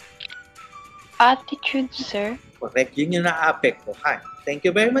 Attitude, sir. Correct. Yun yung naapektuhan. Thank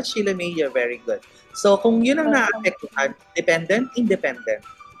you very much, Sheila May. You're very good. So, kung yun ang naapektuhan, dependent, independent?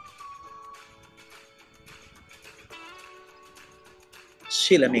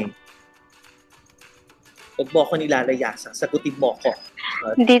 Sheila May. Huwag mo ako nilalayasan. Sagutin mo ko.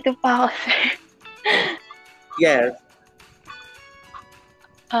 Dito pa ako, sir. Yes.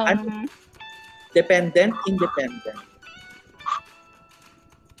 Dependent, independent.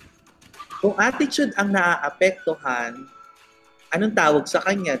 Kung attitude ang naaapektuhan, anong tawag sa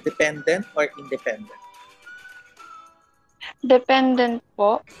kanya? Dependent or independent? Dependent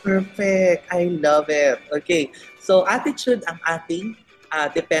po. Perfect. I love it. Okay. So, attitude ang ating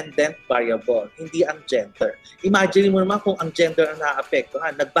dependent variable, hindi ang gender. Imagine mo naman kung ang gender ang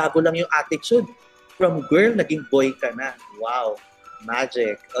naaapektuhan. Nagbago lang yung attitude. From girl, naging boy ka na. Wow.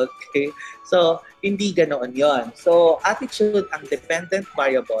 Magic. Okay? So, hindi ganoon yon. So, attitude ang dependent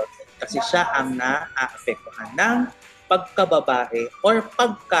variable kasi siya ang naaapektuhan ng pagkababae or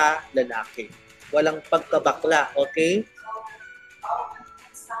pagkalalaki. Walang pagkabakla. Okay?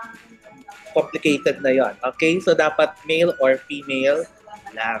 Complicated na yon. Okay? So, dapat male or female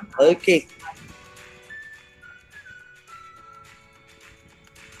lang. Okay.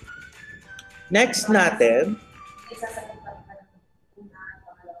 Next natin,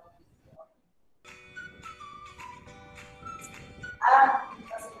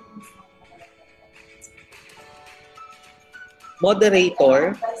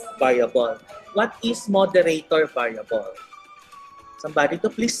 moderator variable. What is moderator variable? Somebody to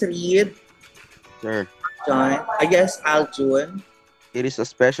please read. Sir. John. Yes, Aljun. It is a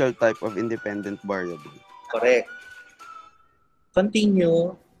special type of independent variable. Correct.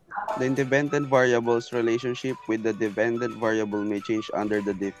 Continue. The independent variable's relationship with the dependent variable may change under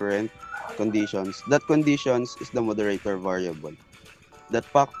the different conditions. That conditions is the moderator variable. That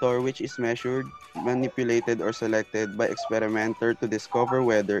factor which is measured, manipulated, or selected by experimenter to discover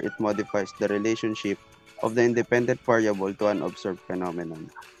whether it modifies the relationship of the independent variable to an observed phenomenon.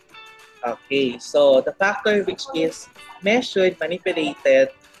 Okay, so the factor which is measured, manipulated,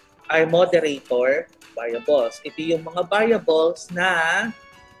 are moderator variables. Ito yung mga variables na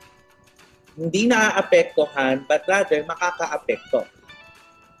hindi naaapektuhan but rather makakaapekto.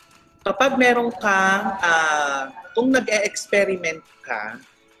 Kapag meron kang, kung nag-e-experiment ka,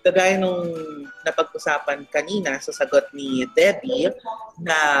 kagaya nung napag-usapan kanina sa sagot ni Debbie,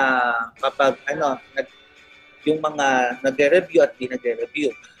 na kapag yung mga nag-review at di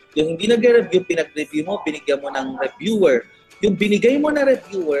nag-review. Yung hindi nag-review, pinag-review mo, binigyan mo ng reviewer. Yung binigay mo na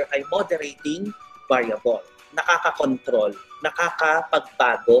reviewer ay moderating variable. Nakaka-control,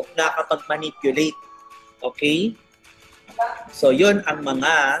 nakakapagbago, nakakapag-manipulate. Okay? So, yun ang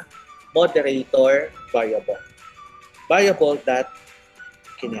mga moderator variable. Variable that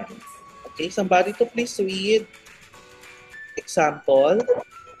can. Okay, somebody to please read Example?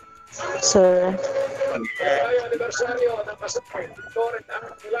 Sir,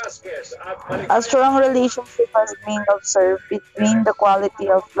 a strong relationship has been observed between the quality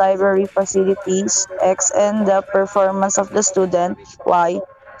of library facilities, X, and the performance of the student, Y.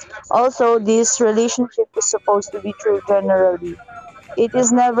 Also, this relationship is supposed to be true generally. It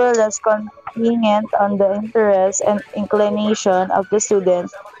is nevertheless contingent on the interest and inclination of the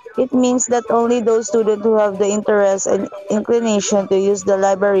student. It means that only those students who have the interest and inclination to use the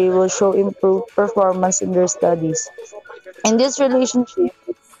library will show improved performance in their studies. In this relationship,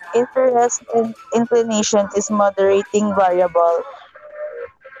 interest and inclination is moderating variable,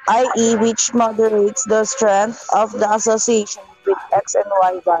 i.e., which moderates the strength of the association with x and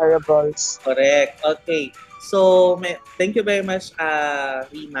y variables. Correct. Okay. So, thank you very much,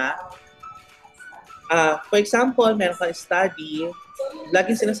 Rima. For example, meron kang study,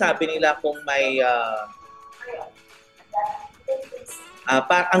 laging sinasabi nila kung may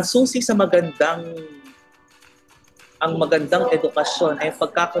ang susi sa magandang edukasyon ay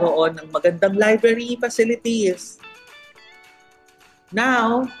pagkakaroon ng magandang library facilities.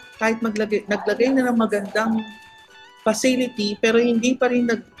 Now, kahit naglagay na ng magandang facility pero hindi pa rin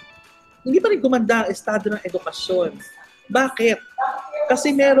gumanda ang estado ng edukasyon. Bakit?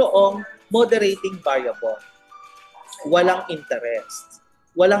 Kasi merong moderating variable. Walang interest.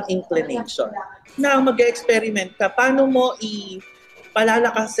 Walang inclination. Now, mag-experiment ka. Paano mo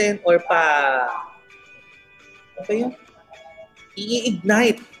palalakasin or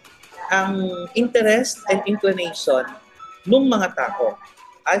i-ignite ang interest and inclination ng mga tao?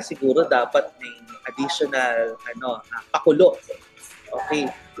 Ay, siguro dapat may additional pakulo. Okay.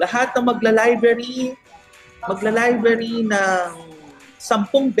 Lahat ng magla-library ng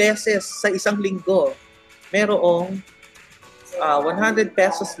 10 beses sa isang linggo, merong 100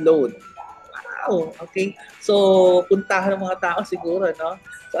 pesos load. Wow, okay. So, puntahan ng mga tao siguro, no?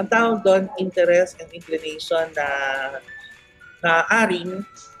 So, ang tawag doon, interest and inclination na aring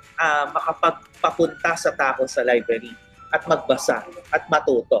makapagpapunta sa tao sa library at magbasa at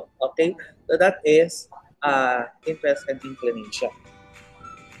matuto. Okay? So, that is interest and inclination.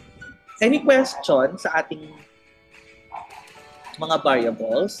 Any question sa ating mga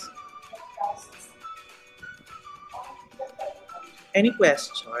variables? Any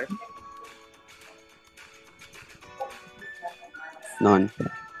question? None.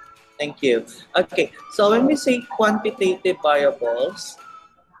 Thank you. Okay, so when we say quantitative variables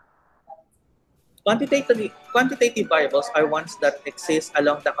are ones that exist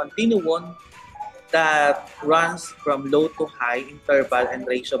along the continuum that runs from low to high interval and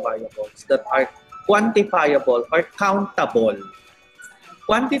ratio variables that are quantifiable or countable.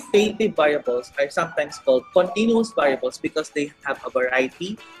 Quantitative variables are sometimes called continuous variables because they have a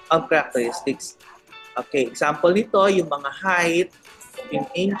variety of characteristics. Okay, example nito, yung mga height in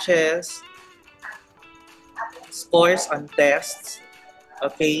inches, scores on tests,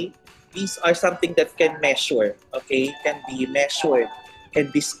 okay? These are something that can measure, okay? Can be measured, can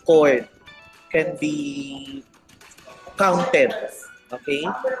be scored, can be counted, okay?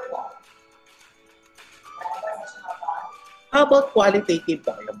 How about qualitative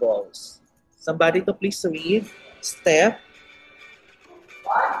variables? Somebody to please read.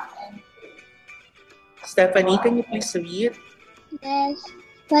 Stephanie, can you please read? Yes.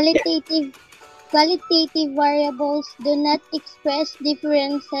 Qualitative variables do not express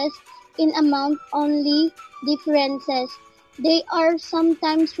differences in amount, only differences. They are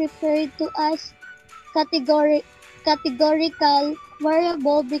sometimes referred to as categorical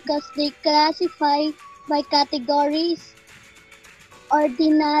variable because they classify by categories,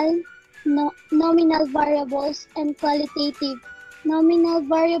 ordinal, nominal variables, and qualitative. Nominal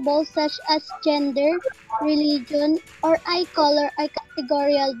variables such as gender, religion, or eye color are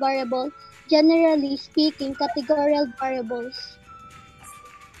categorical variables. Generally speaking, categorical variables.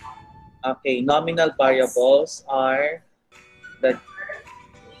 Okay, nominal variables are the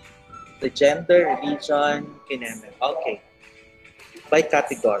gender, religion, kineme. Okay, by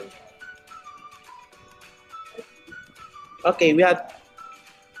category. Okay, we have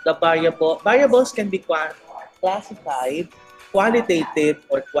the variables can be classified qualitative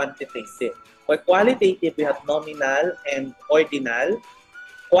or quantitative. For qualitative, we have nominal and ordinal.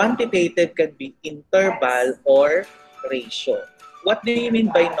 Quantitative can be interval or ratio. What do you mean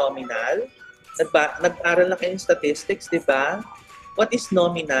by nominal? Nag-aral na kayong statistics, di ba? What is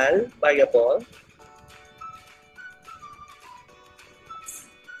nominal variable?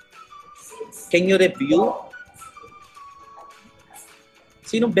 Can you review?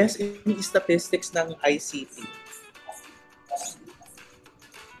 Sinong best in statistics ng ICT?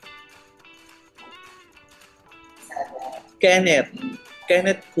 Kenneth.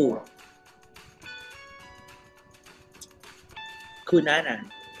 Kenneth Ku. Kunanan.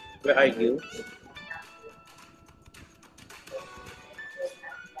 Where are you?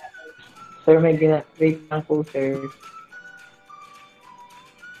 Sir, wait lang po, sir.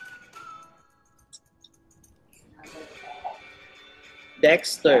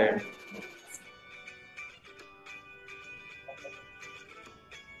 Dexter.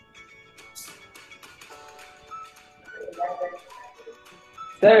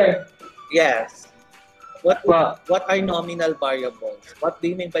 Sir. Yes. What are nominal variables? What do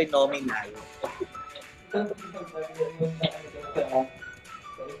you mean by nominal?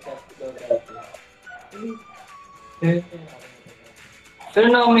 Sir,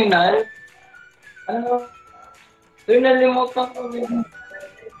 nominal? Ano? Sir, nalimutan ko rin.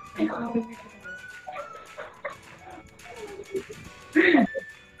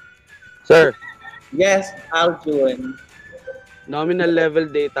 Sir, Yes, Aljun. nominal level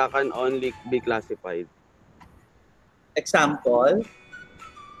data can only be classified. Example.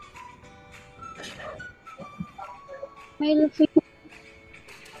 Male,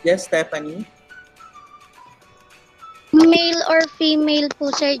 Yes, Stephanie. male or female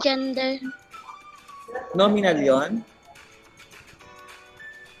po, sir, gender. Nominal yon.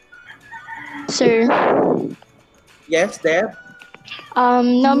 Sir. Yes, Deb.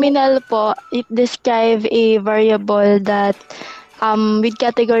 Nominal po, it describe a variable that with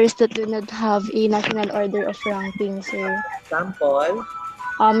categories that do not have a national order of ranking, sir. Example.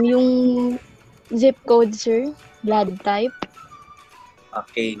 Yung zip code, sir, blood type.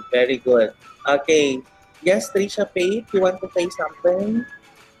 Okay, very good. Okay. Yes, Trisha Pate, you want to say something?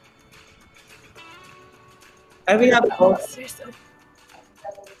 I will have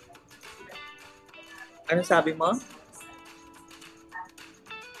Ano sabi mo?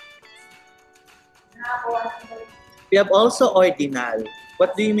 We have also ordinal.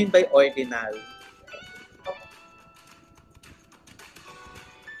 What do you mean by ordinal?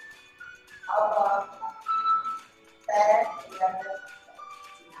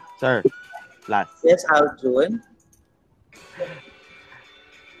 Sir, last. Yes, Aljun.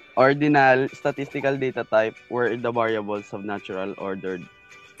 Ordinal statistical data type where the variables of natural ordered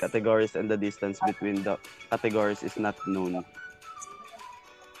categories and the distance between the categories is not known.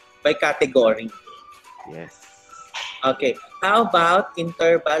 By category. Yes. Okay. How about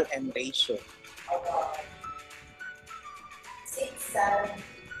interval and ratio? 6, 7,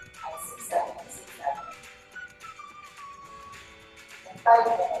 6, 7, 6, 7.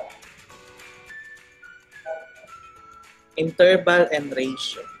 Interval and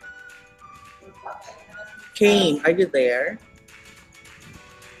ratio. Kane, are you there?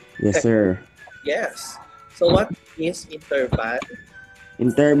 Yes, sir. Yes. So what is interval?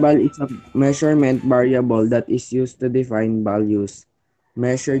 Interval is a measurement variable that is used to define values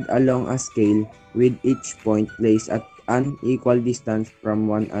measured along a scale with each point placed at an equal distance from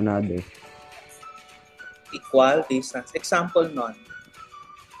one another. Equal distance. Example nun.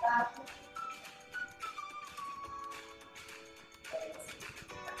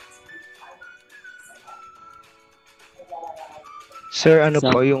 Sir, ano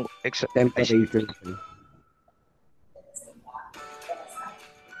po yung temperature?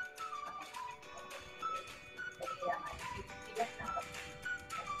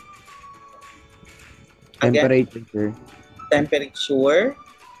 Temperature. Temperature.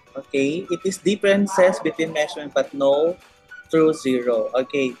 Okay. It is differences between measurement but no true zero.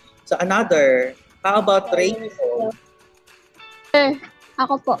 Okay. So another. How about ratio? Sir,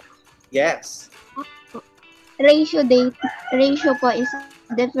 ako po. Yes. Ratio po is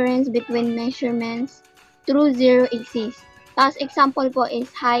difference between measurements. True zero exists. Tapos example po is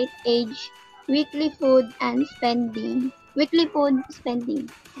height, age, weekly food, and spending. Weekly food, spending.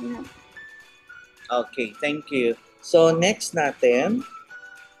 Okay, thank you. So next natin.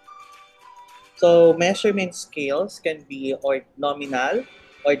 So measurement scales can be nominal,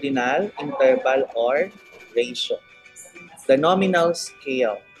 ordinal, interval, or ratio. The nominal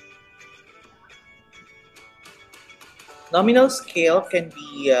scale. Nominal scale can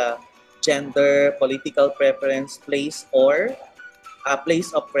be gender, political preference, place, or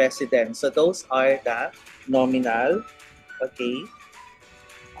place of residence. So those are the nominal. Okay.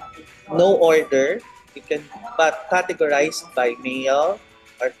 No order. You can but categorized by male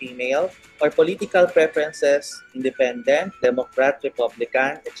or female or political preferences, independent, Democrat,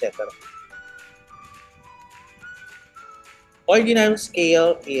 Republican, etc. Ordinal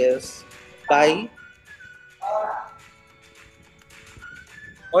scale is by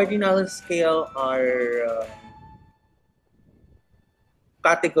ordinal scale are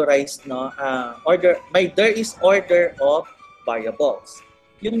categorized, no, there is order of variables.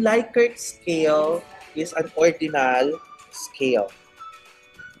 Yung Likert scale is an ordinal scale.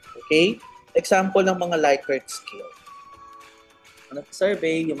 Okay? Example ng mga Likert scale. On a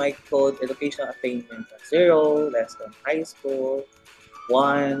survey, you might code education attainment at 0, less than high school,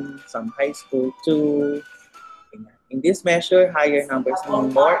 1, some high school, 2. In this measure, higher numbers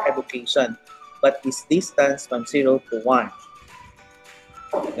mean more education, but is distance from 0 to 1.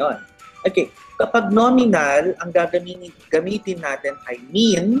 Yun. Okay, kapag nominal, ang gamitin natin ay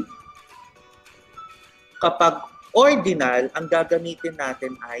mean. Kapag ordinal, ang gagamitin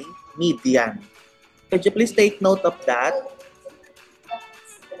natin ay median. Could you please take note of that?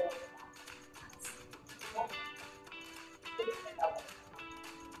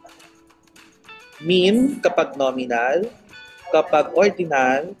 Mean kapag nominal, kapag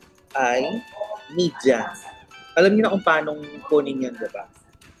ordinal ay median. Alam niyo na kung paano kunin yan, di ba?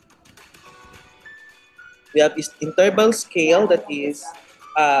 We have this interval scale, that is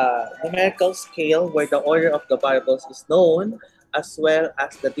numerical scale where the order of the variables is known, as well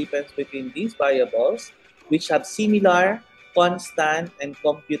as the difference between these variables, which have similar, constant, and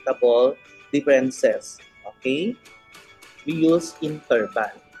computable differences. Okay? We use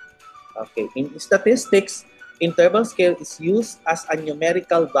interval. Okay, in statistics, interval scale is used as a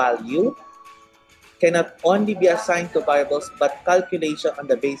numerical value, cannot only be assigned to variables, but calculation on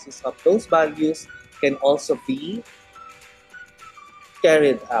the basis of those values can also be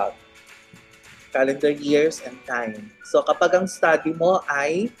carried out. Calendar years and time. So kapag ang study mo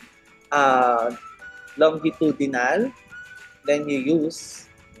ay longitudinal, then you use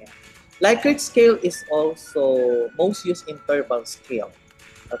Likert scale is also most used interval scale.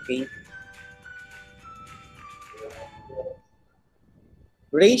 Okay.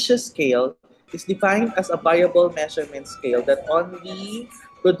 Ratio scale is defined as a variable measurement scale that only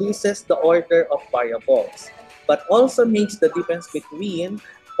produces the order of variables, but also makes the difference between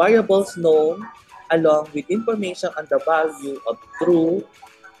variables known along with information on the value of true,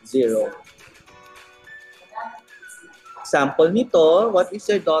 0. Example nito, what is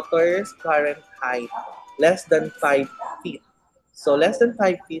your daughter's current height? Less than 5 feet. So less than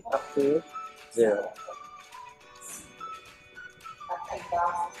 5 feet up to 0.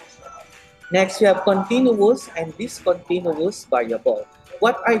 Next, we have continuous and discontinuous variable.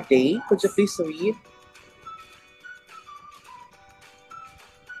 What are they? Could you please read?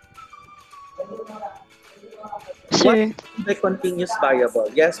 Sure. What is the continuous variable?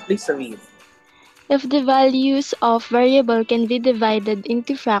 Yes, please read. If the values of variable can be divided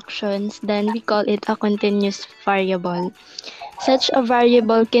into fractions, then we call it a continuous variable. Such a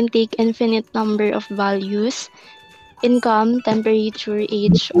variable can take infinite number of values. Income, temperature,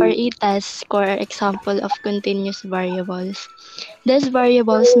 age, or a test score are example of continuous variables. These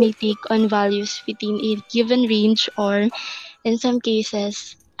variables may take on values within a given range or, in some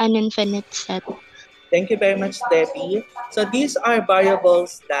cases, an infinite set. Thank you very much, Debbie. So these are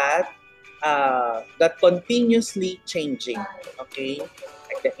variables that continuously changing. Okay?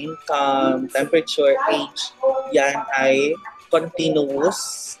 Like the income, temperature, age, yan ay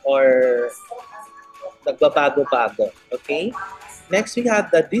continuous or nagbabago-bago. Okay? Next, we have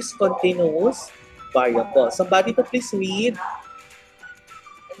the discontinuous variable. Somebody to please read.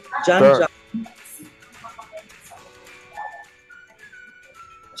 John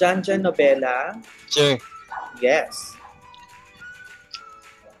Novela. Sir. Yes.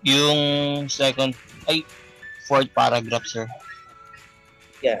 Yung fourth paragraph, sir.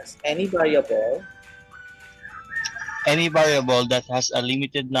 Yes. Any variable that has a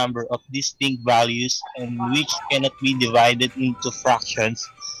limited number of distinct values and which cannot be divided into fractions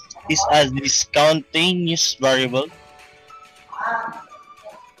is a discontinuous variable.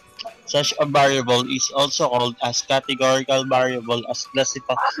 Such a variable is also called as categorical variable, as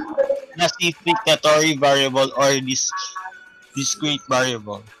classificatory variable, or discrete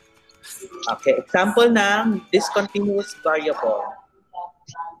variable. Okay. Example ng discontinuous variable.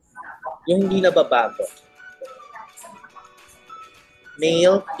 Yung hindi nababago.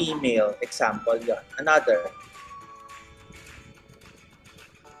 Male, female. Example yon. Another.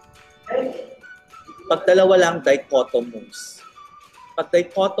 Pag dalawa lang, dichotomous. Pag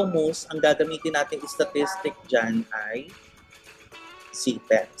dichotomous, ang gagamitin natin statistic dyan ay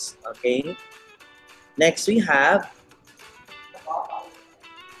C-test. Okay? Next, we have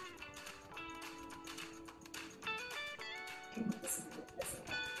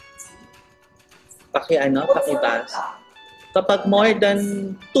pakibasa. Kapag more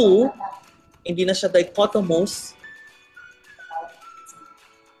than 2, hindi na siya dichotomous.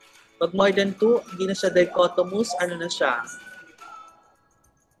 Pag more than 2, hindi na siya dichotomous, ano na siya?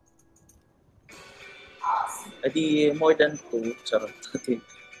 Adi more than 2. Charot. Okay.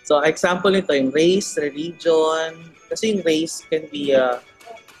 So, example nito, yung race, religion. Kasi yung race can be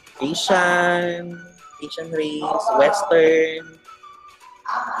Asian race, Western,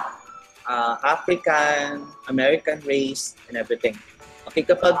 African, American race, and everything. Okay,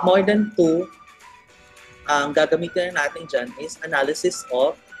 kapag more than 2, ang gagamitin na natin dyan is analysis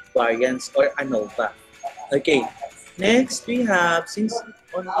of variance or ANOVA. Okay, next we have, since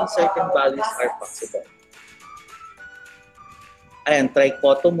only certain values are possible. Ayan,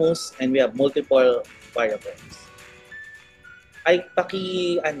 trichotomous, and we have multiple variables. Ay,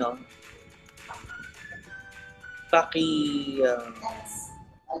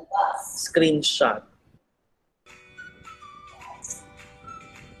 screenshot.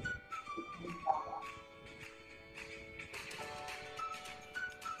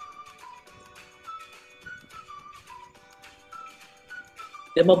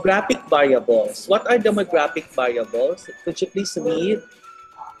 Demographic variables. What are demographic variables? Could you please read?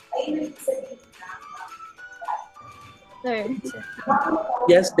 Sir,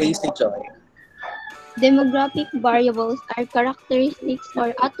 Yes, Daisy Joy. demographic variables are characteristics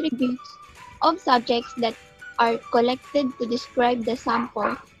or attributes of subjects that are collected to describe the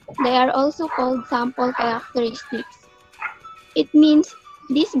sample. They are also called sample characteristics. It means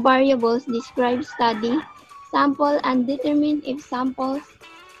these variables describe study, sample, and determine if samples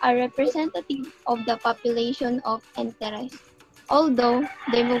are representative of the population of interest. Although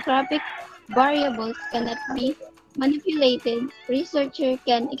demographic variables cannot be manipulated, researchers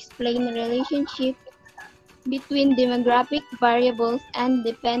can explain relationship between demographic variables and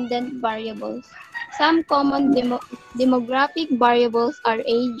dependent variables. Some common demographic variables are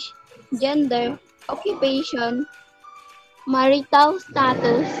age, gender, occupation, marital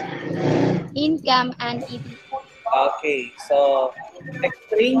status, income, and etc. Okay, so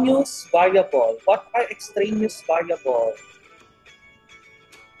extraneous variable. What are extraneous variable?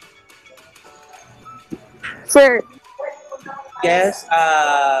 Sir, Yes,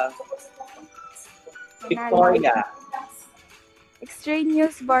 Victoria.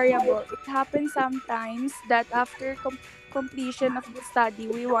 extraneous variable. It happens sometimes that after completion of the study,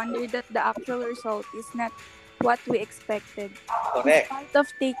 we wonder that the actual result is not what we expected. In Correct. spite of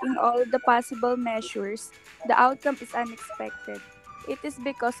taking all the possible measures, the outcome is unexpected. It is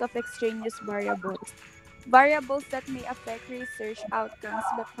because of extraneous variables. Variables that may affect research outcomes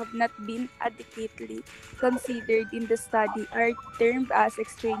but have not been adequately considered in the study are termed as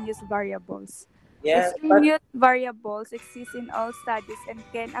extraneous variables. Yes, but Extraneous variables exist in all studies and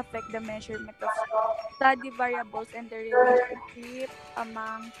can affect the measurement of study variables and the relationship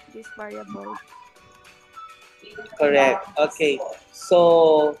among these variables. correct. Okay,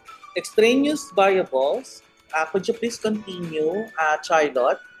 so extraneous variables. Could you please continue,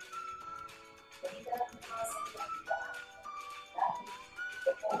 Charlotte?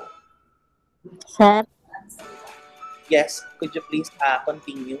 Sir, Yes, could you please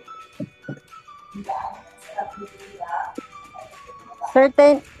continue?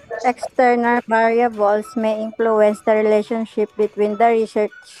 certain external variables may influence the relationship between the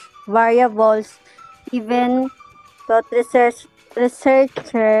research variables, even though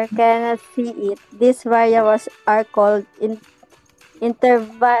researcher cannot see it. These variables are called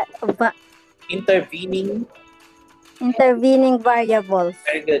Intervening. intervening variables.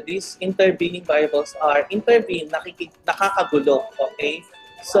 Very good. These intervening variables are nakakagulo. Okay.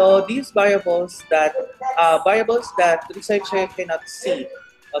 So these variables that researcher cannot see.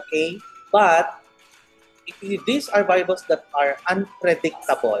 Okay, but these are variables that are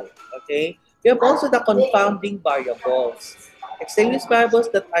unpredictable. Okay. We have also the confounding variables. Extraneous variables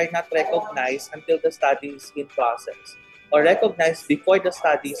that are not recognized until the study is in process or recognized before the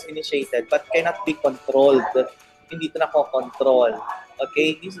study is initiated but cannot be controlled. Hindi ito nako-control.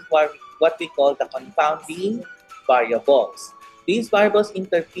 Okay, this is what we call the confounding variables. These variables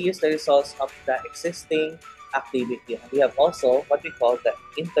interfere the results of the existing activity. And we have also what we call the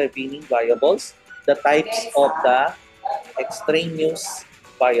intervening variables, the types of the extraneous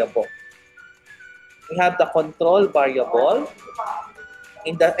variable. We have the control variable.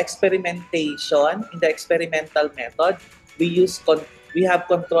 In the experimentation, in the experimental method, we have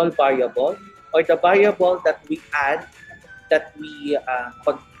control variable, or the variable that we add, that we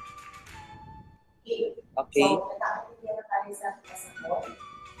okay.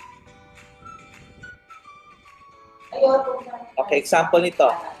 Okay, example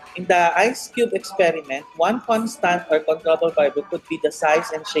nito. In the ice cube experiment, one constant or controllable variable could be the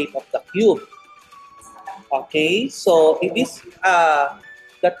size and shape of the cube. Okay, so it is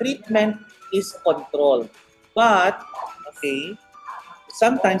the treatment is controlled, but okay,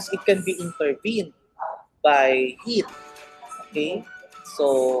 sometimes it can be intervened. by heat. Okay?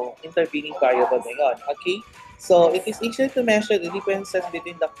 So, intervening variable na yun. Okay? So, it is easier to measure the differences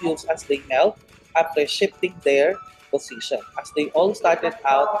between the cubes as they melt after shifting their position, as they all started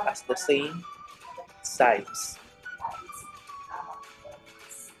out as the same size.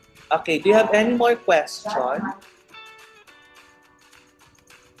 Okay, do you have any more question?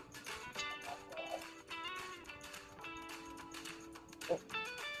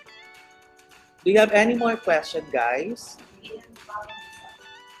 Do you have any more question, guys?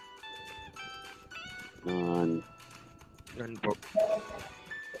 None po.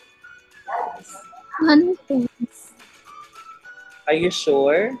 None po. Are you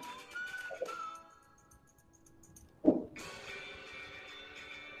sure?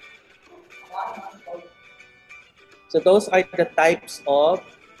 So those are the types of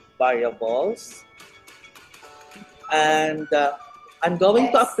variables. And I'm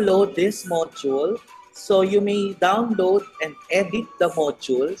going to upload this module. So you may download and edit the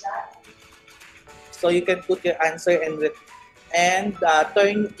module. So you can put your answer and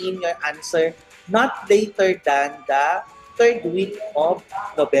turn in your answer not later than the 3rd week of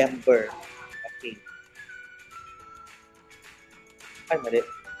November. Okay. Ay, mali.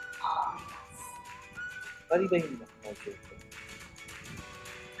 Mali ba yung module?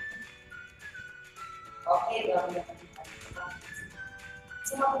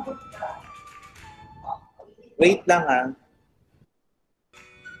 Wait lang ha.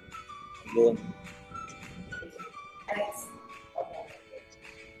 Yun.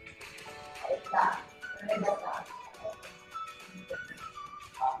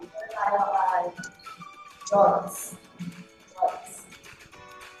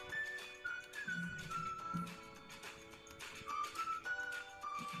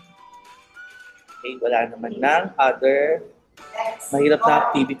 Okay, wala naman ng other mahirap na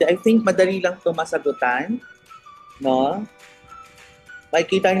activity. I think madali lang ito masagutan. No?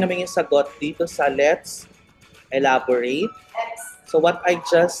 Makikita nyo naman yung sagot dito sa Let's Elaborate. So what I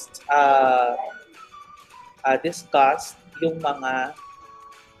just discussed, yung mga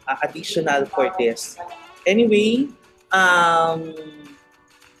additional for this. Anyway, I'm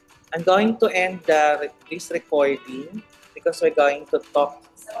going to end this recording because we're going to talk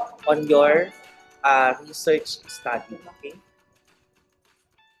on your research study. Okay?